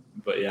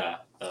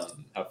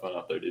fun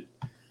out there, dude.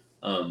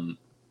 I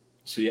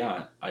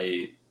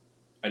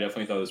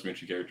definitely thought this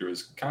Moochie character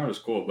was kind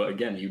of cool. But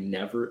again, you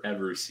never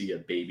ever see a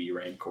baby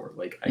Rancor.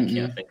 I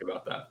can't think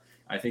about that.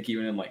 I think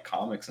even in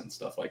comics and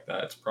stuff like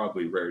that, it's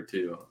probably rare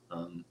too.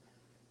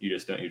 You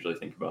just don't usually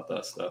think about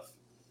that stuff.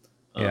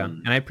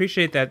 And I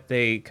appreciate that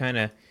they kind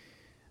of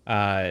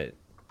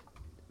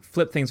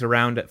flip things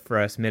around for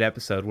us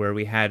mid-episode, where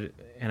we had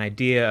an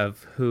idea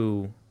of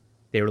who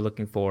they were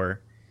looking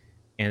for,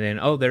 and then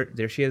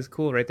there she is,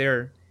 cool, right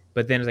there.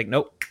 But then it's like,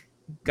 nope,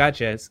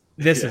 gotcha,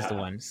 this is the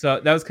one. So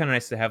that was kind of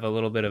nice to have a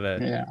little bit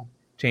of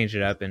change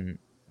it up and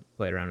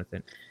play around with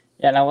it.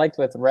 Yeah, and I liked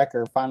with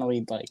Wrecker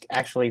finally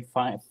actually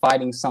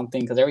fighting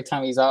something, because every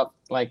time he's up,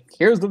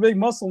 here's the big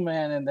muscle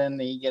man, and then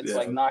he gets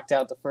knocked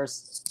out the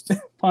first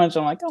punch.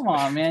 I'm like, come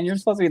on, man, you're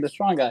supposed to be the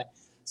strong guy.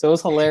 So it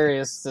was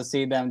hilarious to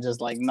see them just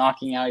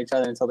knocking out each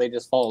other until they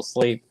just fall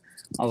asleep.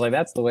 I was like,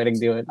 that's the way to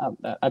do it.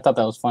 I thought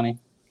that was funny.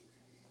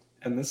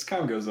 And this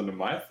kind of goes into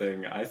my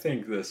thing. I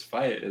think this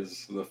fight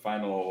is the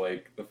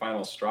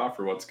final straw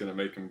for what's going to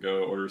make him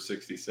go Order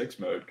 66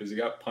 mode, because he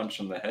got punched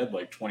in the head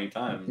 20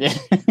 times. Yeah.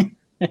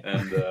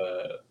 And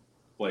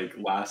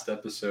last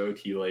episode,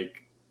 he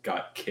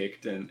got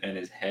kicked and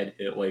his head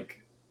hit an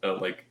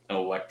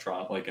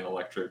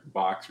electric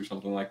box or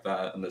something like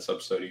that. And this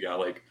episode, he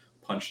got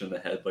punched in the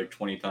head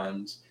 20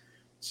 times.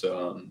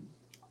 So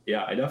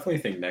I definitely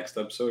think next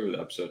episode or the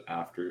episode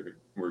after,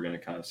 we're going to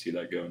kind of see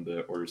that go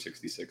into Order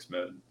 66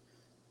 mode.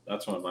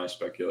 That's one of my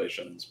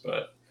speculations.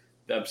 But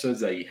the episodes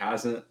that he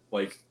hasn't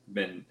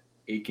been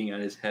aching at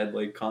his head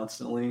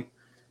constantly,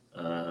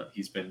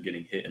 he's been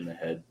getting hit in the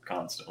head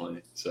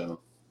constantly.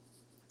 So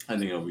I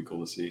think it'll be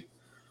cool to see.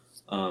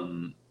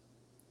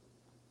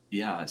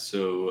 yeah,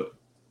 so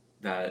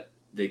that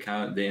they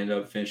end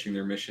up finishing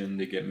their mission.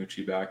 They get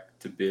Muchi back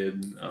to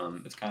Bib.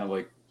 It's kind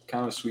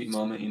of a sweet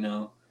moment, you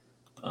know.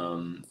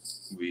 Um,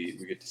 we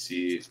get to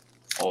see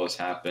all this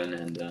happen,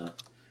 and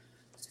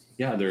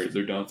yeah, they're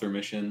done with their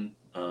mission.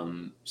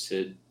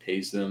 Sid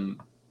pays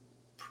them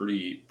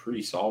pretty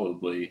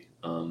solidly.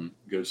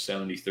 Goes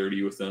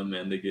 70-30 with them,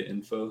 and they get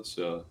info,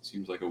 so it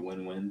seems like a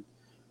win-win.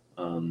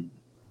 Um,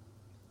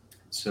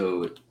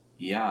 so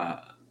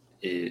yeah,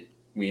 it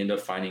we end up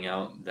finding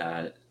out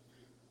that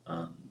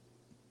um,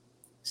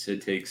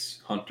 Sid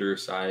takes Hunter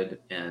aside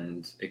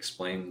and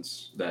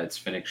explains that it's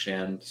Fennec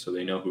Shand, so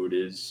they know who it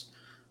is.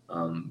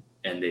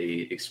 And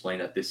they explain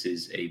that this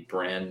is a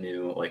brand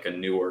new, like a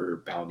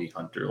newer bounty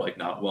hunter, like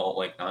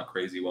not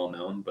crazy well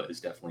known, but is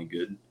definitely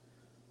good.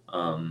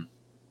 Um,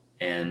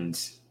 and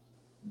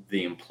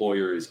the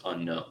employer is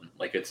unknown.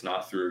 Like it's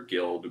not through a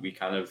guild. We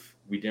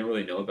didn't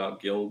really know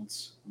about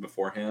guilds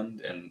beforehand,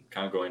 and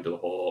kind of going to the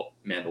whole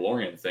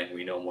Mandalorian thing,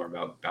 we know more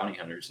about bounty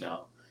hunters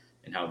now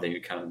and how they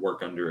kind of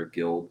work under a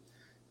guild.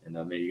 And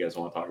maybe you guys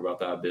want to talk about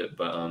that a bit,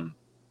 but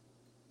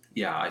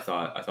yeah, I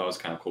thought it was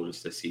kind of cool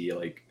just to see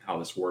like how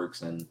this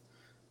works, and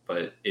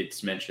but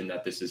it's mentioned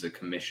that this is a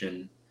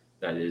commission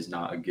that is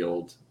not a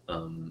guild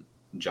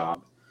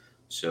job,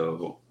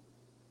 so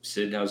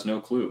Sid has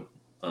no clue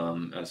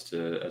as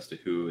to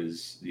who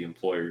is the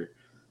employer,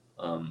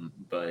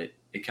 but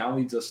it kind of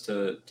leads us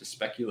to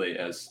speculate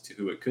as to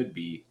who it could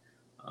be,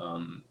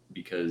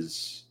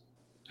 because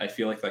I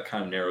feel like that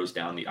kind of narrows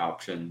down the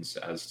options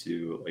as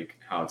to like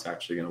how it's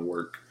actually going to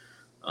work.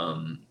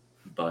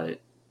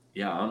 But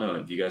yeah, I don't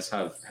know. Do you guys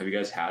have you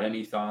guys had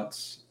any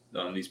thoughts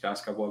on these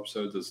past couple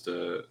episodes as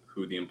to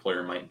who the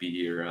employer might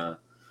be, or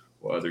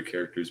what other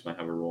characters might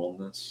have a role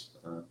in this?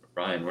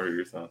 Ryan, what are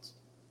your thoughts?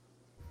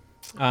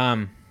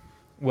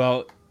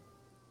 Well,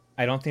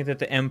 I don't think that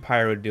the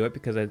Empire would do it,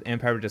 because the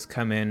Empire would just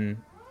come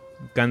in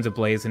guns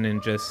a-blazing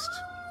and just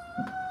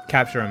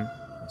capture him.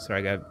 Sorry,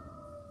 I got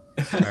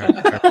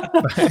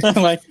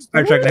Like,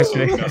 fire truck next to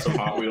We me. got some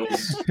Hot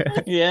Wheels.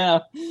 yeah.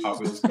 Hot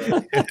Wheels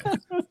car.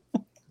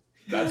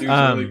 That dude's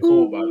really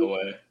cool, by the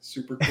way.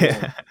 Super cool.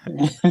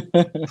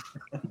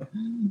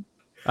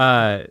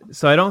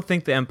 So I don't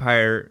think the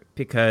Empire,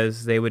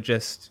 because they would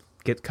just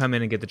come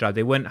in and get the job.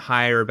 They wouldn't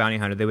hire a bounty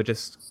hunter. They would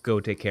just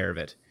go take care of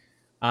it.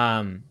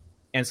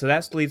 And so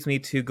that leads me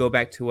to go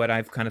back to what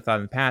I've kind of thought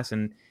in the past,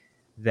 and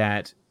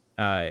that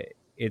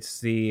it's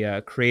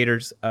the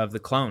creators of the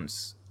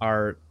clones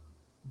are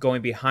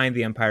going behind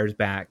the Empire's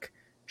back,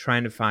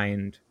 trying to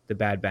find the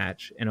Bad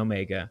Batch and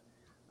Omega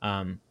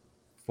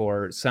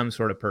for some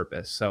sort of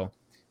purpose. So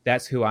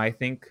that's who I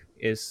think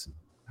is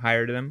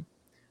hired them.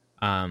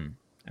 And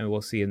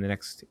we'll see in the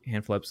next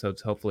handful of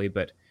episodes, hopefully.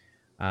 But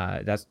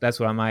that's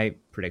what my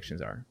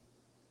predictions are.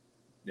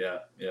 Yeah.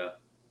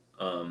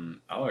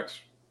 Alex,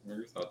 what are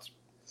your thoughts?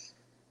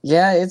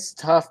 Yeah, it's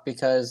tough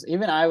because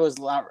even I was.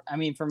 I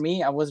mean, for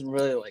me, I wasn't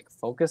really like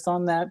focused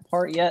on that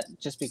part yet,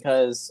 just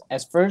because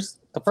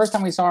the first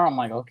time we saw her, I'm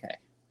like, okay,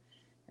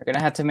 you're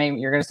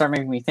gonna start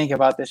making me think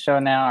about this show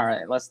now. All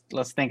right,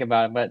 let's think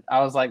about it. But I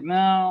was like,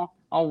 no,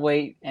 I'll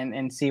wait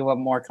and see what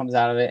more comes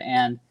out of it.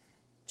 And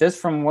just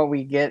from what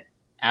we get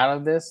out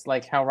of this,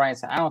 like how Ryan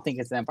said, I don't think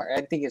it's the Empire.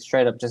 I think it's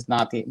straight up just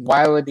not the.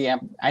 Why would the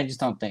Empire? I just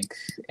don't think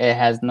it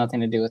has nothing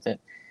to do with it.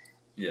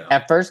 Yeah.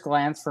 At first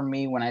glance, for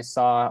me, when I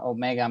saw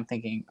Omega, I'm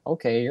thinking,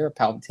 okay, you're a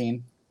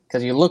Palpatine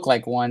because you look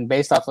like one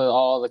based off of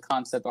all the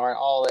concept art,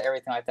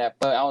 everything like that.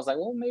 But I was like,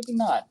 well, maybe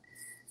not.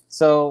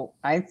 So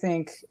I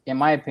think, in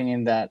my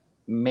opinion, that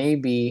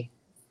maybe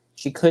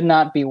she could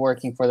not be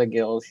working for the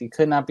Guild. She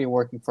could not be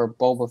working for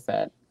Boba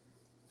Fett.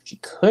 She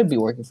could be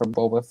working for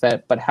Boba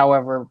Fett, but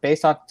however,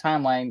 based off the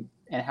timeline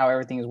and how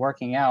everything is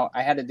working out,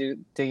 I had to do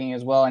digging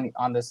as well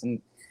on this, and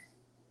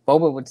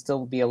Boba would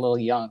still be a little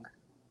young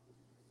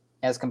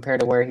as compared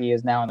to where he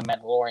is now in The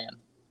Mandalorian,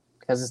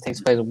 because this takes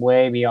place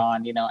way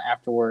beyond,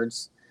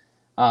 afterwards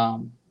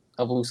of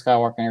Luke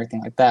Skywalker and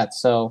everything like that.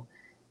 So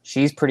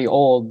she's pretty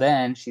old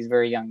then. She's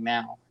very young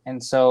now.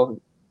 And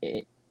so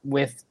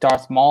with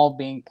Darth Maul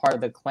being part of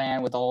the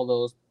clan with all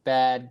those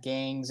bad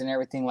gangs and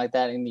everything like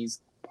that in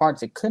these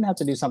parts, it could have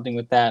to do something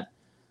with that.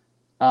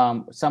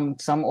 Some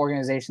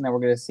organization that we're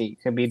going to see.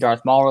 Could be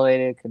Darth Maul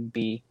related. Could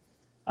be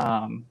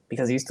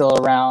because he's still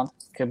around.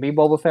 Could be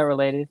Boba Fett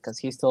related because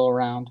he's still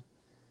around.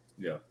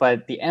 Yeah.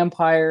 But the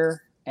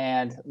Empire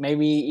and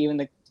maybe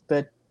even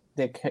the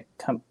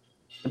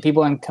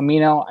people in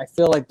Camino, I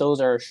feel like those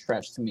are a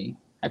stretch to me.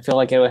 I feel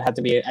like it would have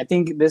to be. I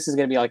think this is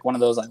going to be like one of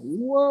those like,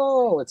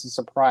 whoa, it's a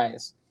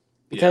surprise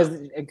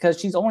because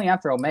she's only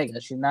after Omega.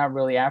 She's not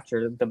really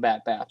after the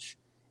Bad Batch.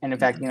 And in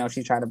fact,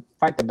 she tried to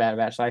fight the Bad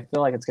Batch. So I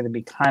feel like it's going to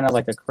be kind of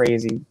like a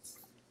crazy,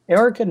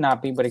 or it could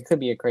not be, but it could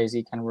be a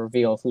crazy kind of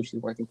reveal of who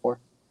she's working for.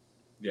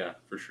 Yeah,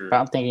 for sure. But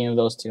I'm thinking of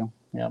those two.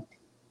 Yeah.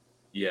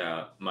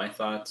 Yeah, my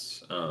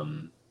thoughts.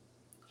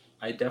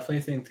 I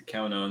definitely think the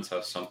Kaminoans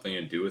have something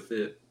to do with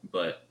it,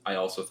 but I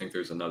also think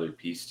there's another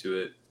piece to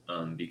it,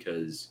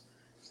 because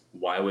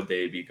why would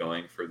they be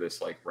going for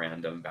this like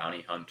random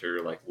bounty hunter,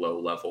 like low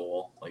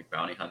level, like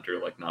bounty hunter,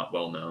 like not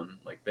well known?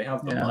 Like they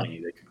have the Yeah.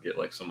 money, they could get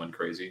like someone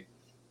crazy.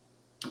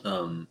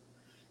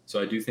 So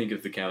I do think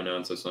if the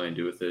countdowns has something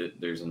to do with it,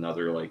 there's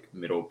another like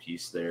middle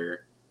piece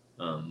there,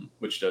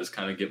 which does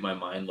kind of get my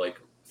mind like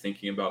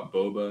thinking about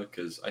Boba,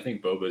 because I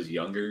think Boba's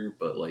younger,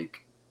 but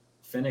like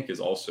Fennec is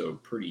also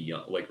pretty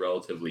young, like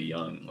relatively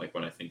young. Like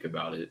when I think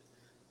about it,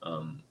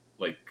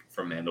 like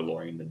from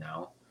Mandalorian to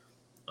now.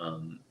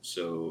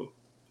 So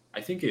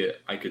I think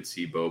I could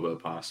see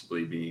Boba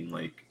possibly being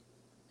like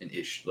an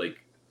ish, like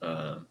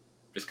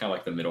just kind of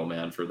like the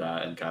middleman for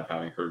that, and kind of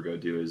having her go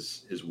do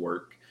his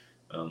work,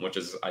 which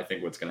is I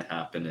think what's going to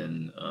happen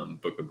in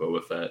Book of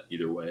Boba Fett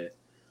either way.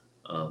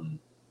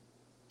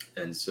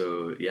 And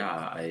so yeah,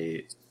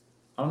 I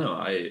don't know.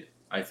 I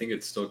think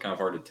it's still kind of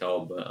hard to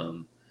tell, but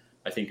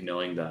I think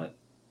knowing that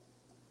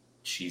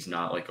she's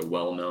not like a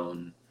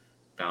well-known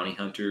bounty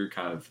hunter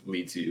kind of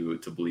leads you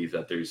to believe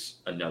that there's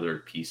another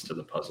piece to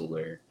the puzzle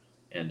there,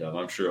 and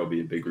I'm sure it'll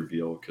be a big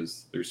reveal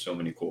because there's so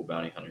many cool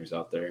bounty hunters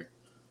out there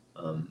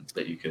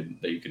that you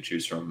could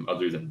choose from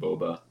other than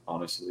Boba,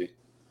 honestly.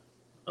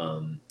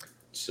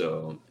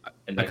 So,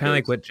 and I that kind of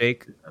like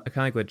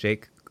goes. what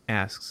Jake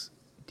asks.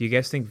 Do you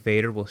guys think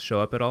Vader will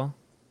show up at all?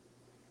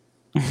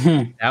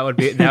 Mhm. That would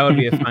be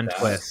a fun That-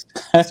 twist.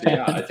 So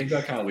yeah, I think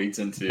that kind of leads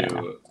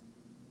into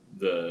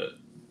the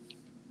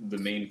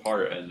main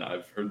part, and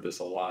I've heard this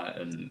a lot,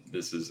 and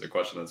this is a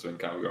question that's been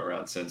kind of going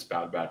around since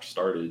Bad Batch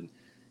started,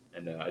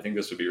 and I think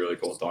this would be really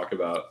cool to talk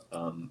about.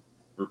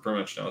 We're pretty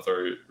much done with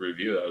our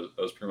review. That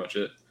was pretty much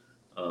it.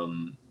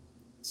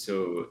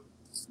 So,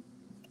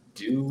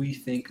 do we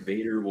think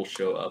Vader will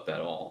show up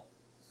at all?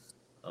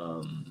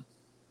 I'll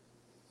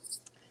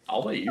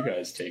let you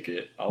guys take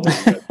it. I'll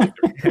let you guys take it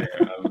from there.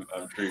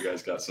 I'm sure you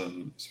guys got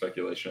some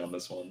speculation on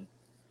this one.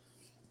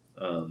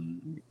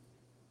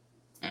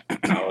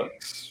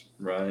 Alex,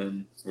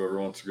 Ryan, whoever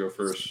wants to go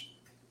first.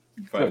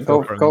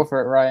 Go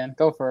for it, Ryan.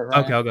 Go for it,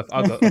 Ryan. Okay, I'll go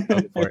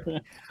for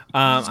it.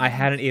 I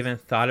hadn't even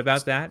thought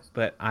about that,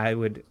 but I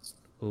would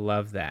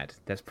love that.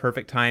 That's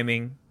perfect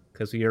timing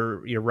because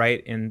you're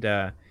right in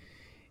the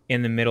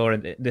middle or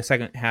the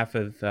second half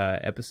of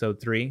episode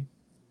 3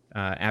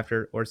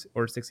 after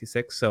Order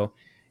 66. So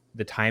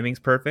the timing's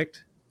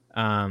perfect.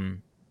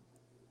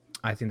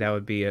 I think that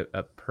would be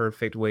a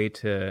perfect way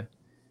to,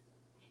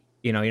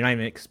 you're not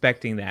even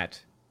expecting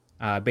that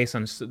based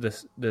on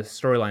the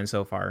storyline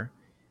so far.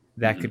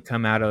 That could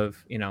come out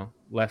of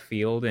left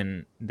field,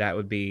 and I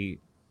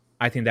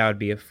think that would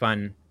be a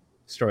fun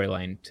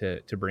storyline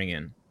to bring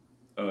in.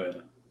 Oh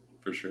yeah,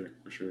 for sure.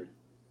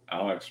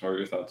 Alex, what are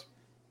your thoughts?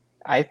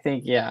 I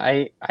think, yeah,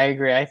 I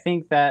agree. I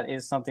think that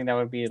is something that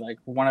would be like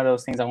one of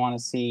those things I want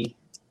to see.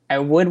 I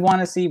would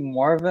want to see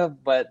more of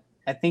it, but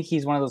I think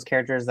he's one of those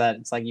characters that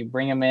it's like you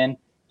bring him in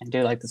and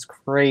do like this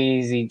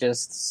crazy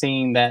just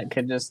scene that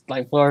could just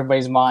like blow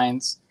everybody's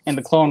minds in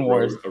the Clone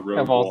Wars. A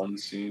Rogue One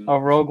scene. A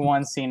Rogue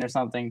One scene or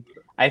something.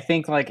 I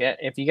think like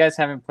if you guys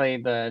haven't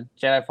played the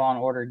Jedi Fallen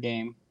Order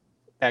game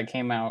that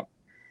came out,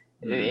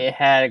 it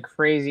had a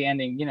crazy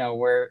ending,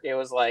 where it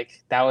was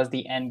like that was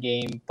the end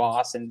game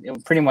boss, and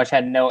it pretty much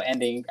had no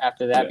ending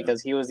after that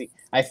because he was.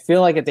 I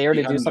feel like if they were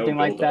to do something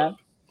like that,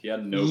 he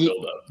had no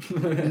build up.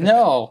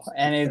 No,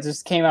 and it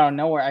just came out of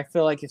nowhere. I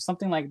feel like if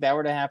something like that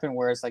were to happen,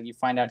 where it's like you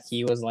find out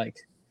he was like,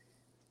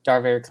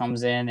 Darth Vader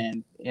comes in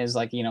and is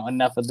like,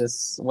 enough of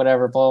this,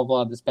 whatever, blah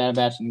blah blah, this Bad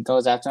Batch, and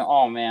goes after him.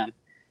 Oh man,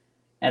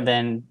 and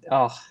then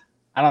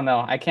I don't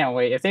know. I can't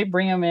wait if they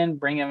bring him in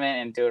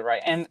and do it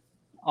right. And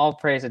all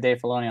praise to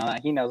Dave Filoni on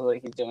that. He knows what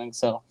he's doing.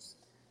 So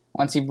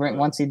once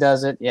he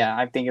does it, yeah,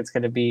 I think it's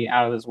going to be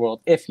out of this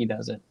world if he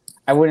does it.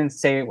 I wouldn't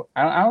say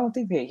I don't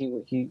think that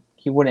he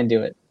wouldn't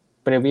do it,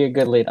 but it'd be a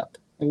good lead up.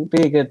 It would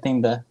be a good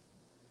thing to,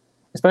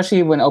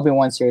 especially when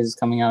Obi-Wan series is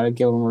coming out, it'd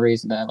give him a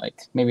reason to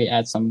like maybe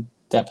add some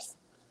depth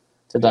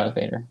to Darth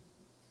Vader.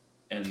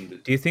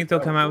 And do you think they'll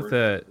come out with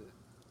a?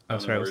 Oh,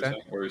 sorry, what's that?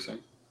 What were you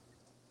saying?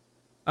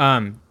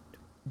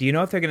 Do you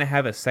know if they're going to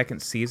have a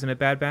second season of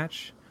Bad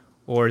Batch,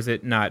 or has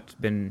it not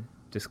been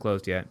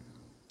disclosed yet?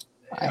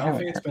 I don't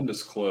think it's been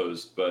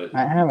disclosed, but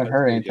I haven't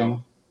heard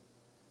anything.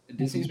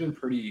 Disney's been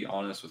pretty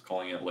honest with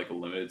calling it like a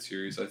limited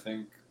series. I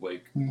think with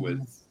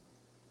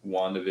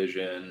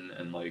WandaVision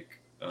and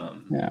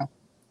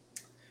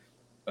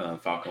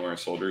Falcon Winter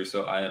Soldier.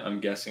 So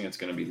I'm guessing it's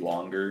going to be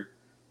longer.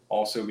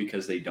 Also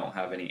because they don't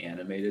have any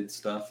animated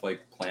stuff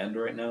like planned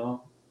right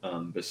now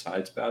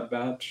besides Bad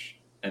Batch.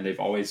 And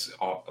they've always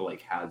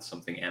like had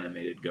something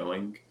animated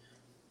going,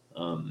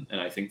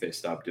 and I think they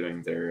stopped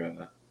doing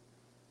their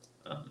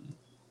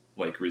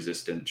like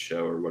Resistance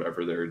show or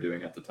whatever they were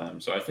doing at the time.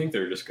 So I think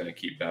they're just going to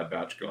keep Bad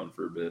Batch going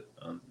for a bit.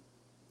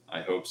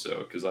 I hope so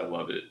because I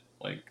love it.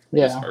 Like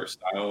this art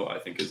style, I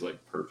think is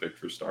like perfect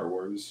for Star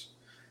Wars,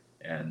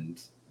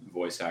 and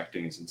voice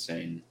acting is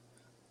insane.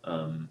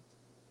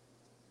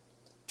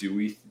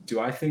 Do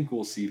I think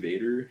we'll see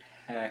Vader?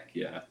 Heck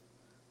yeah!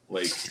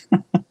 Like.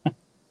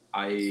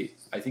 I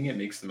think it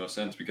makes the most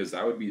sense because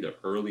that would be the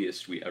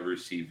earliest we ever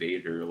see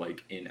Vader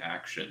like in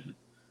action.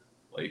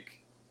 Like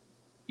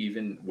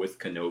even with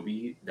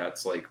Kenobi,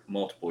 that's like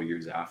multiple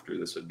years after.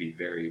 This would be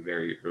very,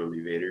 very early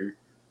Vader,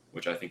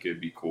 which I think it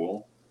would be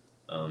cool.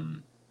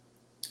 Um,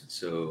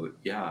 so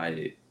yeah,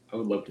 I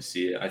would love to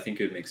see it. I think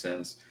it would make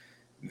sense.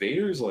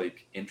 Vader's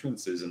like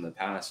entrances in the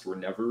past were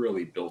never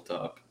really built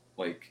up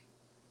like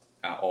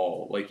at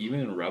all. Like even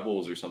in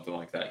Rebels or something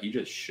like that, he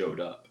just showed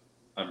up.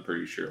 I'm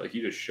pretty sure. Like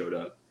he just showed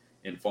up.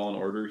 In Fallen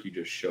Order, he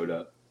just showed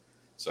up.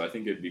 So I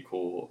think it'd be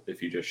cool if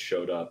he just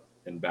showed up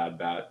in Bad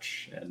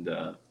Batch, and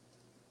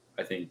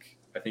I think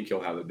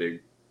he'll have a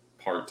big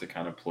part to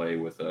kind of play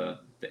with the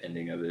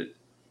ending of it.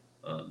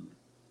 Um,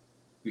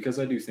 because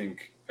I do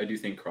think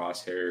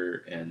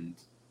Crosshair and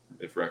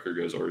if Wrecker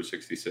goes Order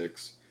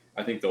 66,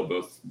 I think they'll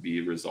both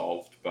be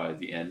resolved by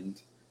the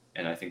end,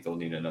 and I think they'll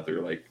need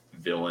another like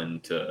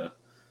villain to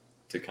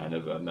kind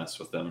of mess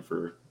with them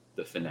for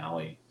the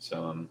finale.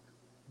 So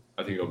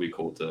I think it'll be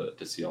cool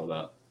to see all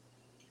that.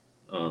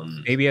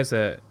 Maybe as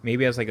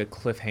like a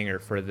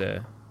cliffhanger for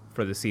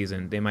the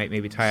season. They might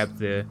maybe tie up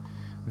the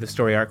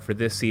story arc for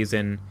this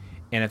season,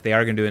 and if they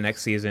are going to do a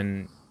next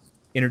season,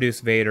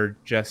 introduce Vader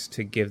just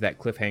to give that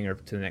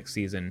cliffhanger to the next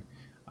season,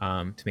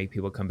 to make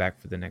people come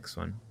back for the next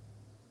one.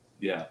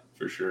 Yeah,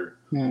 for sure.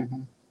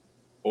 Mm-hmm.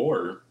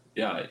 Or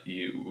yeah,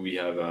 we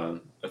have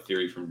a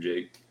theory from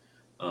Jake.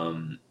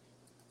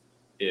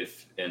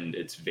 If and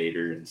it's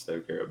Vader instead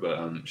of Kara,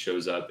 but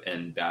shows up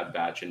and Bad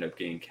Batch end up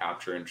getting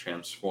captured and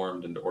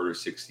transformed into Order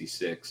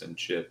 66 and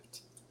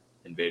chipped,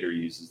 and Vader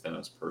uses them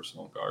as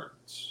personal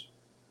guards.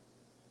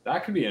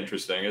 That could be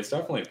interesting. It's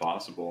definitely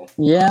possible.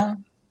 Yeah.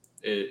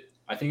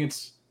 I think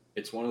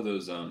it's one of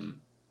those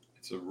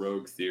it's a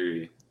rogue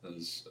theory,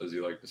 as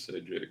you like to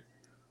say, Jake.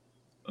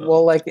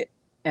 Well, like,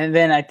 and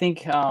then I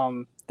think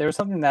there was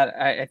something that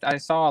I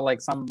saw, like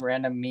some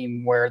random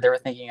meme where they were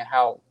thinking of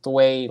how the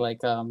way, like,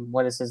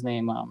 what is his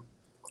name?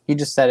 He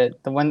just said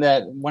it. The one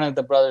of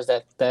the brothers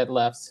that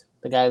left,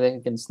 the guy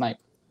that can snipe.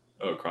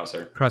 Oh,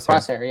 Crosshair.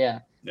 Crosshair, yeah.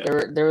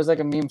 There was like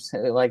a meme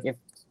like,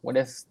 what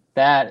if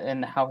that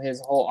and how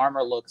his whole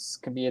armor looks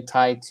could be a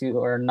tie to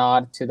or a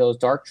nod to those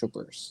Dark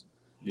Troopers,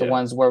 the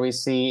ones where we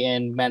see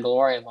in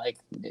Mandalorian, like,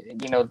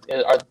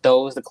 are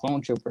those the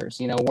clone troopers?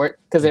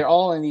 Because they're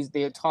all in these,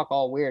 they talk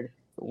all weird.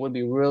 It would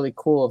be really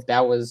cool if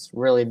that was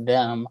really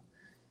them.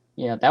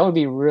 That would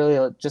be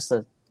really just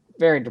a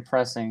very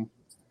depressing,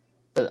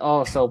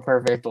 but so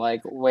perfect,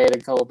 like, way to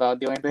go about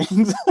doing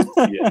things.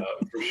 Yeah,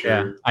 for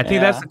sure. Yeah. I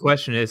think that's the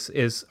question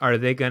is are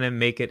they going to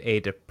make it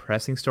a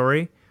depressing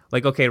story?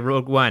 Like, okay,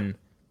 Rogue One,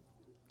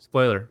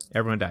 spoiler,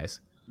 everyone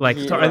dies. Like,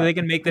 so are they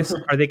going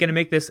to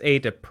make this a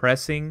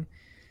depressing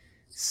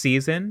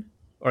season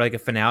or like a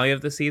finale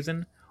of the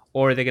season,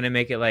 or are they going to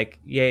make it like,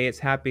 yay, it's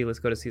happy, let's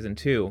go to season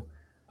 2?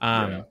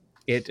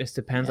 It just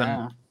depends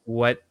on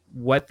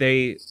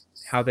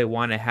how they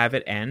want to have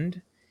it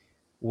end,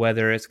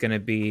 whether it's going to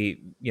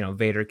be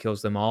Vader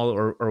kills them all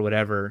or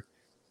whatever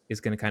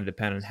is going to kind of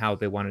depend on how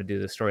they want to do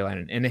the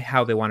storyline and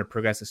how they want to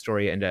progress the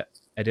story into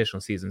additional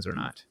seasons or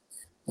not.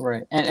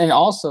 Right. And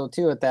also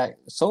too, with that,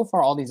 so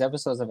far all these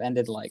episodes have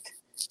ended like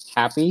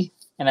happy,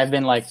 and I've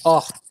been like,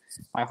 oh,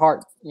 my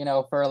heart,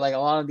 for like a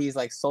lot of these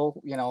like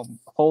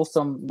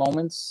wholesome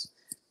moments,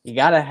 you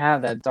gotta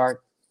have that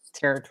dark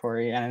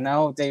territory. And I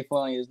know Dave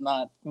Filoni is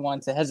not one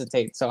to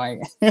hesitate, so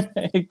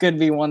it could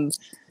be I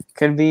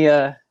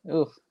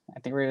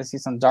think we're gonna see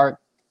some dark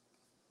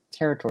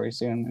territory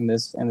soon in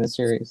this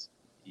series.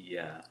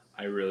 Yeah,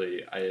 I would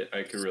really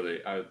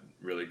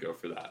go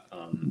for that.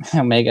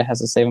 Omega has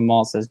to save them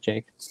all, says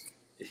Jake.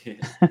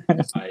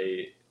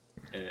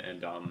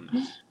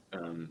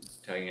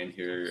 Tagging in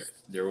here,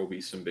 there will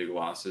be some big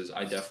losses.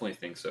 I definitely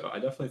think so. I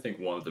definitely think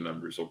one of the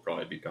members will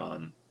probably be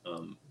gone.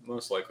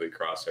 Most likely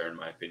Crosshair, in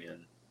my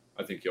opinion.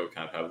 I think he'll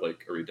kind of have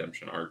like a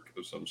redemption arc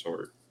of some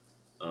sort.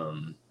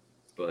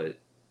 But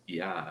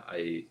yeah,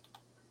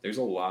 there's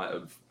a lot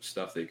of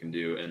stuff they can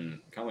do, and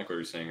kind of like what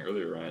you were saying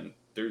earlier, Ryan.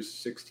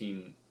 There's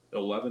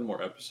 11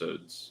 more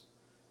episodes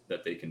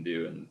that they can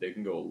do, and they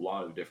can go a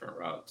lot of different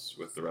routes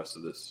with the rest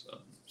of this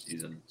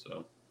season.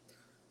 So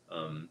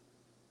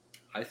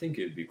I think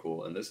it'd be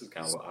cool, and this is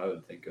kind of what I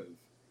would think of.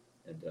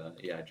 And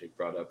Jake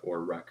brought up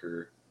or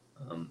Wrecker.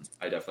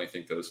 I definitely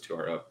think those two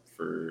are up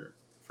for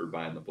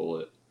buying the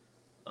bullet.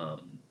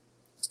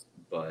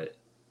 But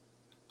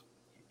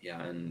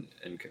yeah, and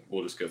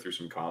we'll just go through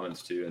some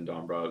comments too. And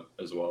Don brought up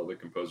as well, the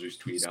composers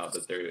tweet out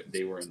that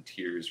they were in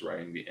tears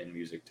writing the end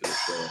music to the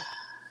show.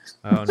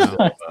 Oh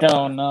no!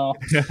 No.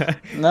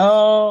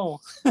 No.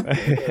 I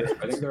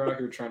think they're out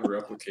here trying to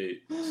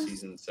replicate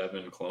season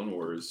 7 Clone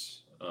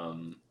Wars.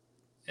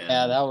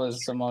 Yeah, that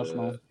was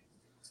emotional.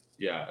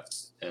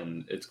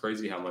 And it's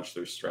crazy how much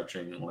they're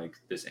stretching like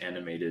this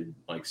animated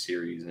like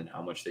series and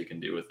how much they can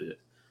do with it.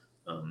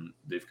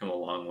 They've come a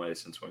long way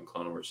since when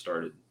Clone Wars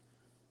started.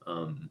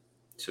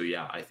 So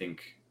yeah, I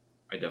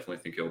definitely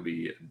think it'll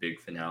be a big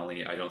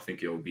finale. I don't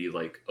think it'll be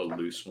like a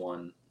loose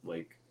one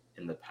like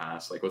in the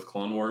past. Like with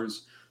Clone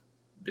Wars,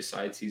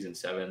 besides season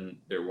 7,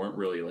 there weren't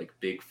really like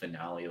big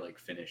finale like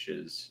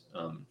finishes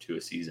to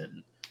a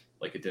season.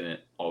 Like it didn't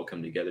all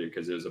come together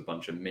because there was a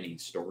bunch of mini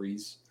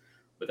stories.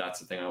 But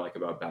that's the thing I like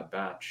about Bad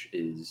Batch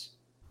is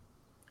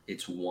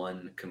it's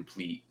one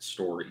complete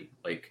story,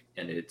 like,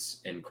 and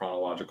it's in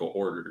chronological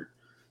order,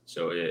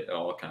 so it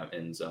all kind of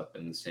ends up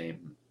in the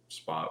same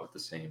spot with the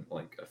same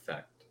like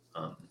effect.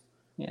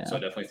 Yeah. So I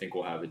definitely think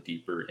we'll have a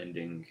deeper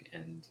ending,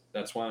 and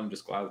that's why I'm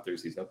just glad that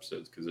there's these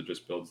episodes because it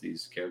just builds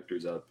these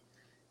characters up.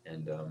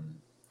 And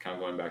kind of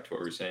going back to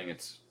what we were saying,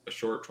 it's a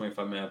short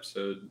 25-minute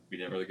episode. We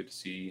didn't really get to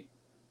see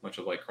much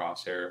of like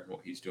Crosshair, what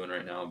he's doing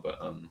right now, but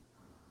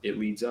it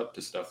leads up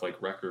to stuff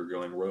like Wrecker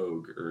going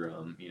rogue, or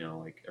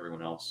like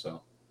everyone else.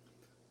 So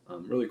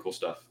really cool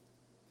stuff.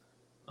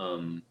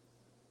 But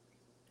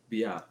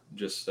yeah,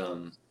 just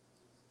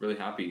really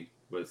happy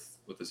with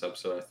this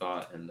episode, I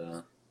thought,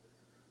 and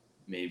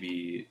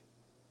maybe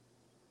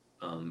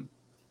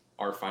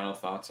our final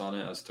thoughts on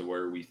it as to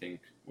where we think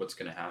what's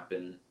going to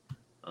happen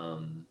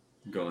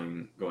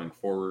going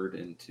forward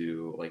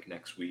into like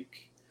next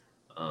week.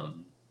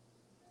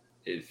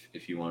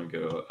 If you want to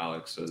go,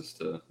 Alex, as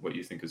to what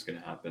you think is going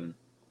to happen.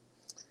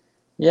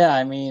 Yeah,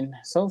 I mean,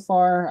 so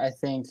far, I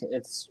think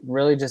it's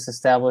really just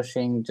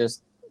establishing.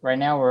 Just right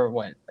now, we're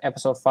what,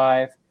 episode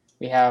 5.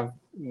 We have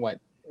what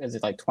is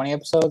it, like 20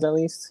 episodes at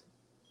least?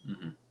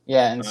 Mm-hmm.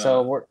 Yeah, and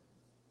so we're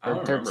I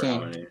don't remember 13.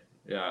 how many.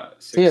 Yeah,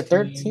 16,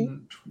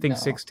 13. I think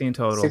 16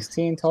 total.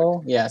 16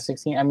 total. Yeah,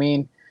 16. I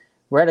mean,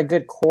 we're at a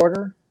good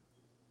quarter.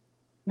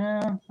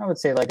 No, I would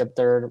say like a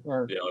third,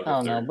 or like I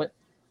don't know, but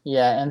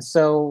yeah. And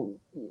so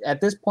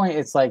at this point,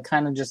 it's like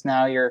kind of just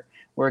now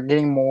we're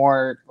getting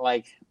more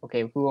like,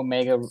 okay, who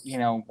Omega,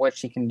 what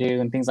she can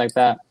do and things like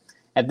that.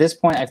 At this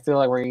point, I feel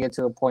like we're gonna get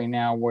to a point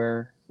now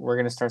where we're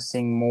gonna start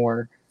seeing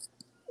more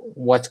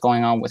what's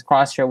going on with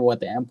Crosshair, what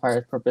the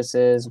Empire's purpose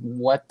is,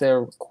 what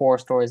their core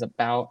story is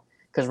about.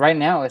 Because right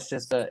now it's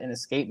just an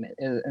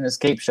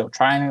escape show,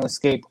 trying to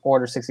escape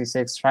Order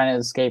 66, trying to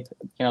escape,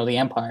 the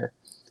Empire.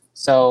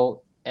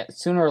 So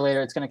sooner or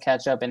later, it's going to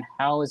catch up, and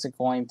how is it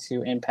going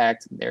to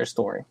impact their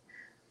story?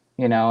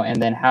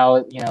 And then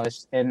how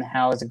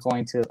how is it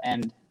going to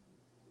end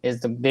is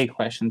the big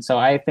question. So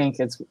I think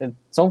it's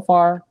so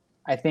far,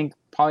 I think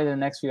probably the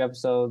next few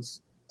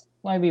episodes,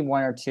 maybe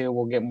 1 or 2,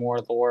 we'll get more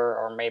lore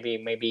or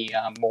maybe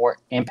more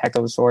impact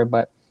of the story,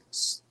 but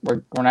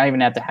we're not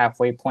even at the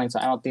halfway point, so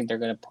I don't think they're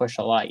going to push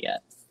a lot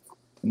yet,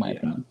 in my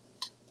opinion.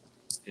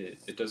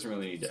 It doesn't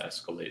really need to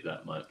escalate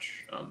that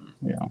much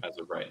as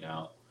of right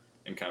now.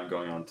 And kind of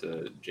going on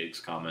to Jake's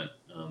comment,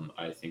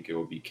 I think it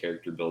will be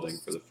character building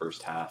for the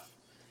first half.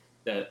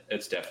 That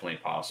it's definitely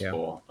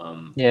possible.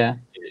 Yeah.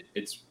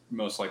 It's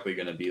most likely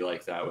going to be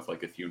like that with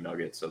like a few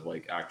nuggets of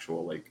like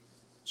actual like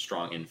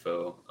strong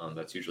info.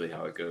 That's usually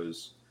how it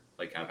goes.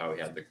 Like kind of how we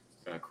had the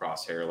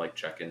Crosshair like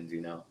check-ins,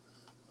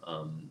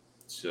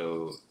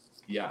 So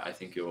yeah, I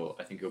think it'll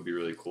be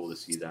really cool to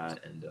see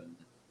that, and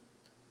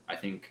I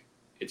think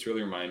it's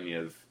really reminded me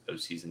of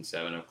season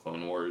 7 of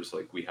Clone Wars.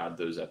 Like we had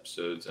those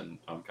episodes, and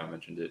Tom kind of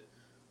mentioned it.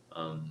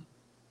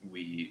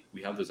 We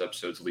have those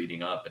episodes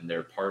leading up, and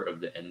they're part of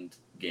the end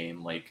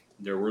game. Like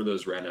there were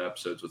those random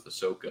episodes with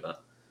Ahsoka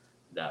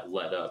that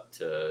led up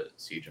to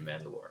Siege of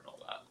Mandalore and all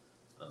that.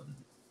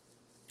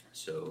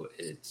 So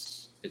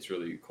it's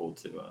really cool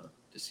to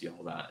see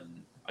all that,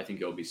 and I think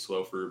it'll be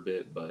slow for a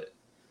bit, but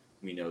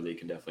we know they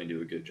can definitely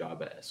do a good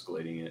job at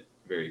escalating it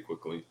very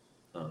quickly.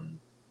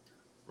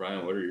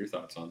 Ryan, what are your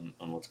thoughts on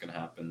what's going to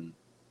happen?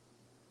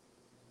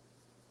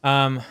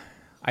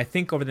 I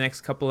think over the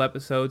next couple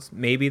episodes,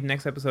 maybe the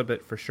next episode,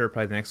 but for sure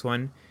probably the next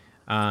one,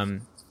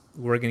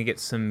 we're going to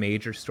get some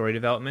major story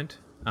development.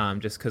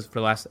 Just because for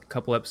the last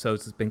couple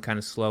episodes, it's been kind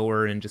of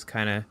slower and just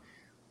kind of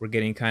we're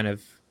getting kind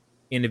of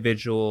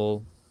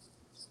individual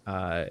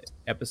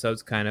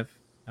episodes, kind of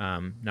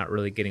not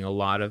really getting a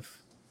lot of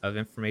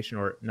information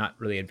or not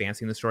really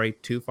advancing the story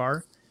too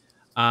far.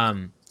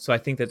 So I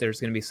think that there's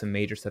going to be some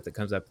major stuff that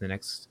comes up in the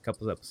next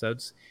couple of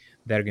episodes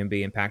that are going to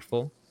be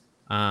impactful.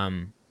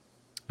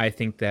 I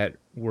think that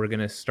we're going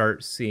to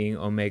start seeing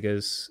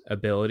Omega's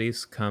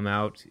abilities come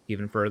out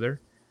even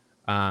further.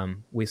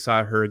 We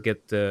saw her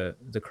get the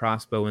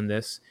crossbow in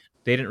this.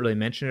 They didn't really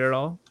mention it at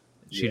all.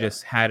 She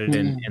just had it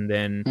in, and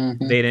then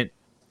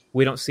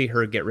we don't see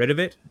her get rid of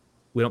it.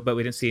 But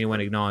we didn't see anyone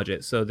acknowledge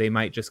it. So they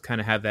might just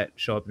kind of have that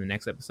show up in the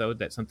next episode.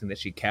 That's something that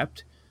she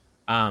kept.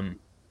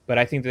 But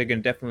I think they're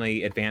going to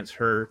definitely advance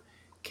her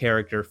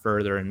character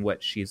further and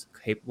what she's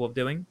capable of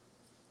doing.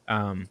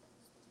 But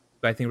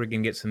I think we're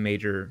going to get some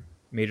major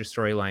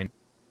storyline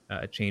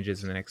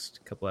changes in the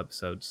next couple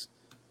episodes.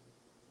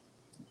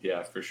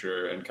 Yeah, for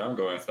sure. And kind of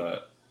going with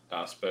that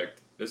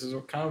aspect, this is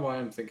kind of why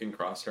I'm thinking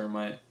Crosshair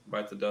might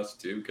bite the dust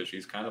too, because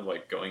she's kind of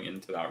like going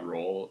into that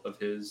role of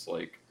his,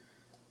 like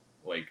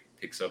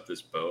picks up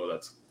this bow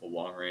that's a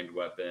long range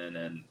weapon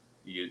and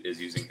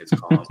is using his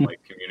comm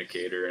like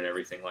communicator and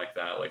everything like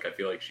that. Like I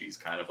feel like she's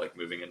kind of like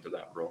moving into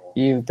that role.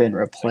 You've been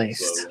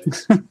replaced.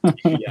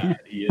 Yeah,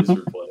 he is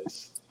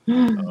replaced.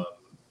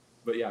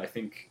 But yeah, I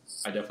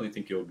definitely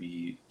think it'll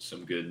be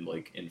some good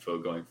like info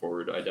going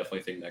forward. I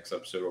definitely think next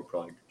episode we'll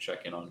probably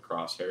check in on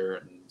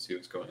Crosshair and see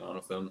what's going on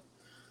with them,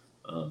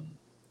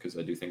 because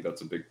I do think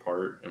that's a big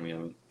part, and we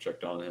haven't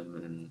checked on him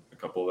in a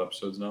couple of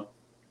episodes now.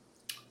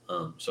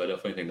 So I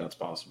definitely think that's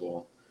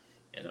possible.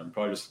 And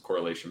probably just the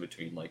correlation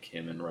between like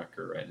him and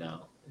Wrecker right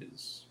now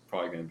is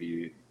probably going to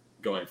be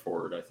going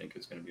forward. I think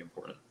is going to be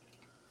important.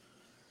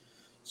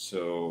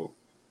 So,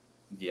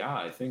 yeah,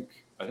 I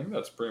think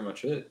that's pretty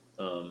much it.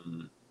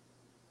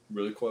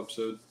 Really cool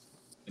episode.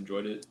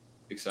 Enjoyed it.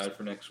 Excited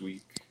for next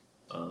week.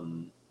 I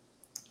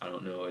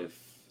don't know if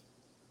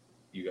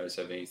you guys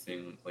have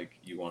anything like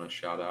you want to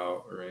shout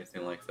out or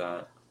anything like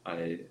that.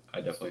 I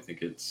definitely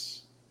think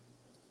it's,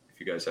 if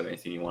you guys have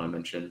anything you want to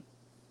mention.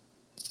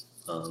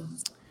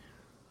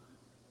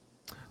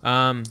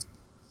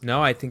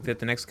 No, I think that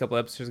the next couple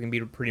episodes are going to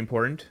be pretty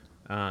important.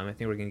 I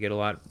think we're going to get a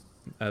lot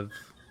of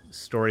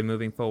story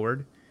moving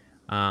forward.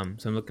 So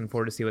I'm looking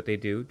forward to see what they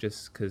do,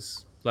 just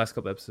because the last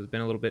couple episodes have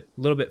been a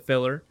little bit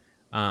filler.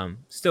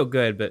 Still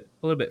good, but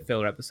a little bit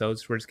filler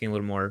episodes. We're just getting a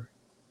little more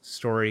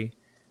story,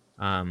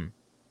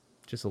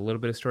 just a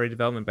little bit of story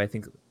development. But I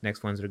think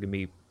next ones are going to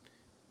be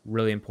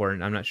really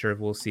important. I'm not sure if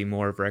we'll see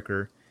more of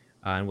Wrecker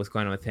and what's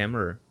going on with him,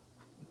 or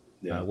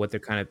what they're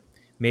kind of.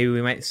 Maybe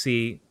we might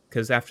see,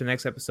 because after the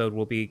next episode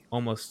we'll be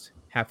almost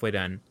halfway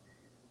done.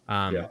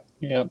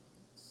 Yep.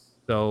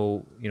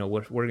 So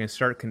we're going to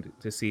start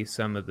to see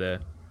some of the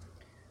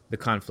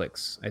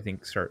conflicts, I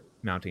think, start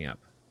mounting up.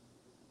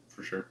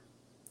 For sure.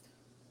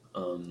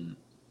 And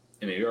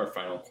maybe our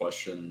final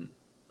question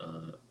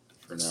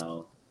for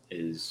now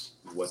is,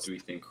 what do we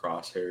think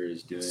Crosshair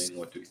is doing?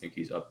 What do we think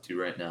he's up to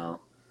right now?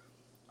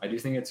 I do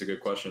think it's a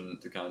good question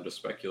to kind of just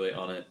speculate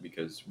on it,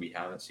 because we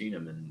haven't seen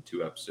him in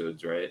 2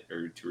 episodes, right?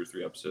 Or 2 or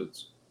 3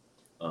 episodes.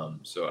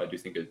 So I do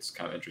think it's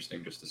kind of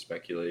interesting just to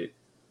speculate.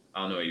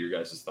 I don't know what your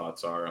guys'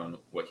 thoughts are on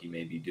what he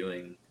may be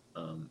doing.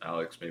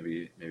 Alex,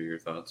 maybe your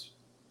thoughts.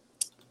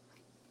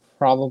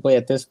 Probably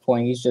at this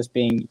point he's just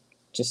being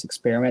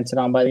experimented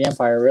on by the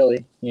Empire,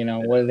 really.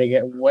 What do they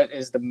get? What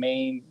is the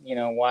main?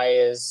 Why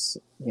is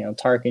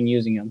Tarkin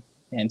using him?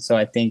 And so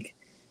I think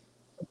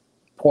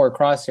poor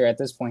Crosshair at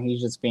this point,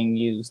 he's just being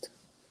used,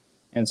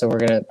 and so we're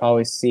gonna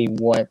probably see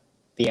what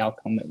the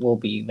outcome will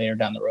be later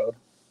down the road.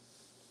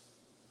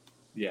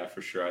 Yeah,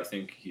 for sure. I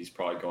think he's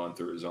probably going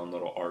through his own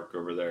little arc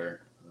over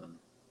there.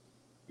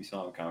 We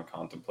saw him kind of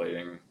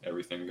contemplating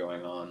everything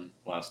going on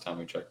last time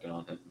we checked in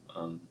on him.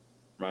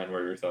 Ryan,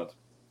 what are your thoughts?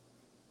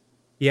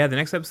 Yeah, the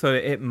next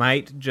episode, it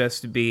might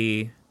just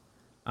be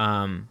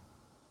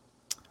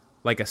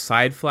like a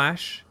side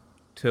flash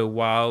to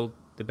while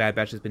the Bad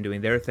Batch has been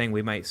doing their thing.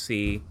 We might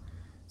see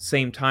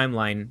same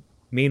timeline.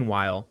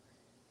 Meanwhile,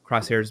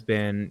 Crosshair's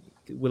been...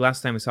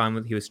 last time we saw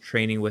him, he was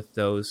training with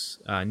those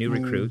new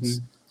recruits.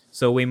 Mm-hmm.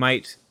 So we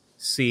might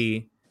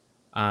see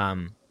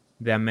them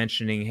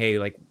mentioning, hey,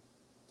 like,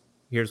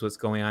 here's what's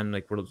going on.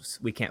 Like,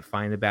 we can't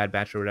find the Bad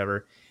Batch or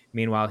whatever.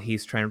 Meanwhile,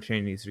 he's trying to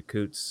train these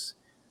recruits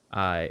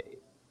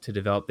to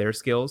develop their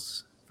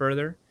skills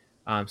further.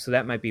 So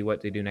that might be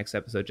what they do next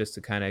episode, just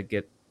to kind of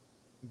get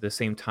the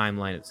same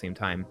timeline at the same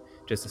time,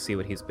 just to see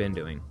what he's been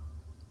doing.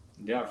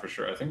 Yeah, for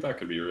sure. I think that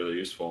could be really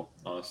useful,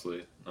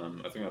 honestly.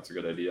 I think that's a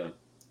good idea.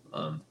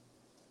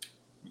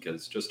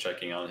 Because just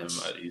checking on him,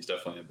 he's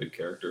definitely a big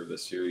character of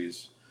this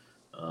series,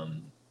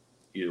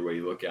 either way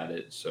you look at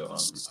it. So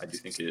I do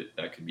think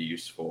that could be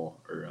useful,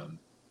 or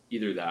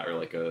either that or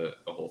like a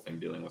whole thing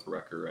dealing with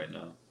Wrecker right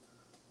now.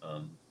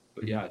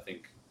 But yeah, I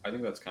think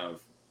that's kind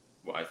of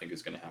what I think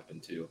is going to happen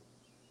too.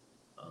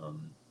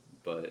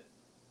 But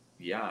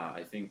yeah,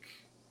 I think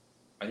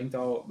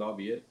that'll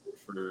be it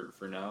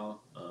for now.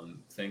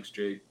 Thanks,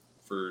 Jake,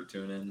 for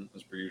tuning in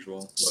as per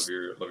usual.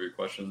 Love your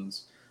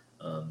questions.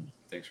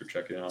 Thanks for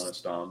checking in on us,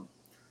 Dom.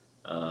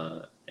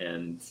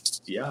 And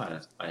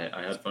yeah, I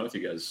had fun with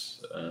you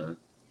guys.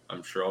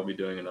 I'm sure I'll be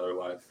doing another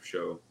live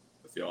show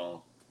with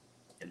y'all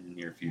in the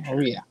near future. Oh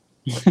yeah.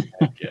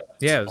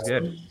 Yeah, it was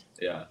good.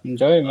 Yeah.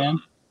 Enjoy it, man.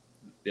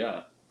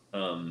 Yeah.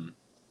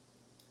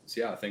 So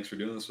yeah, thanks for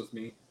doing this with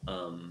me.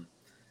 Kind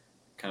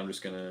of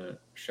just gonna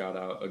shout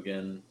out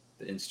again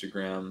the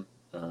Instagram.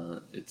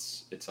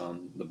 It's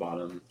on the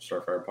bottom,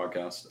 Starfire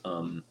Podcast.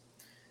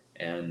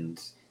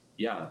 And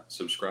yeah,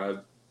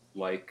 subscribe,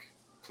 like,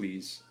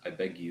 please, I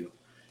beg you.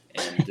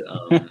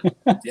 And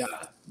yeah,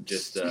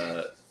 just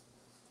have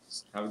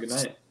a good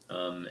night.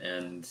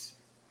 And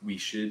we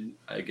should,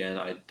 again,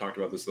 I talked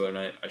about this the other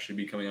night, I should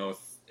be coming out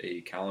with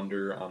a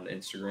calendar on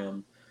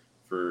Instagram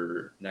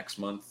for next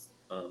month.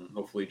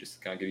 Hopefully just to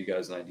kind of give you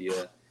guys an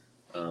idea.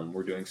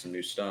 We're doing some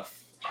new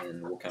stuff,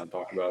 and we'll kind of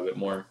talk about it a bit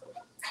more.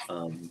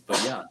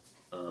 But yeah,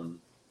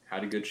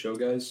 had a good show,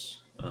 guys.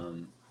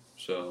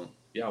 So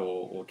yeah,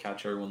 we'll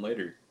catch everyone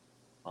later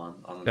on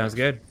the Sounds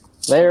good.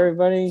 Later,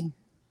 everybody.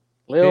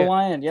 Lil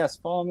Lion, yes,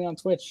 follow me on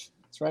Twitch.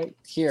 It's right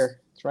here.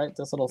 It's right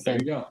this little thing.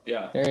 There you go.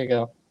 Yeah. There you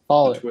go.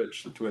 Follow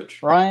the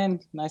Twitch. Ryan,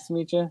 nice to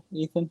meet you.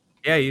 Ethan.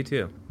 Yeah, you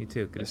too. Good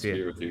nice to see you.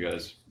 Here with you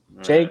guys.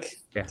 All Jake,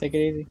 right. Take it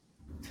easy.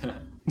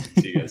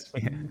 See you guys.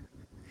 Yeah.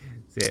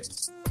 See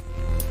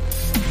it.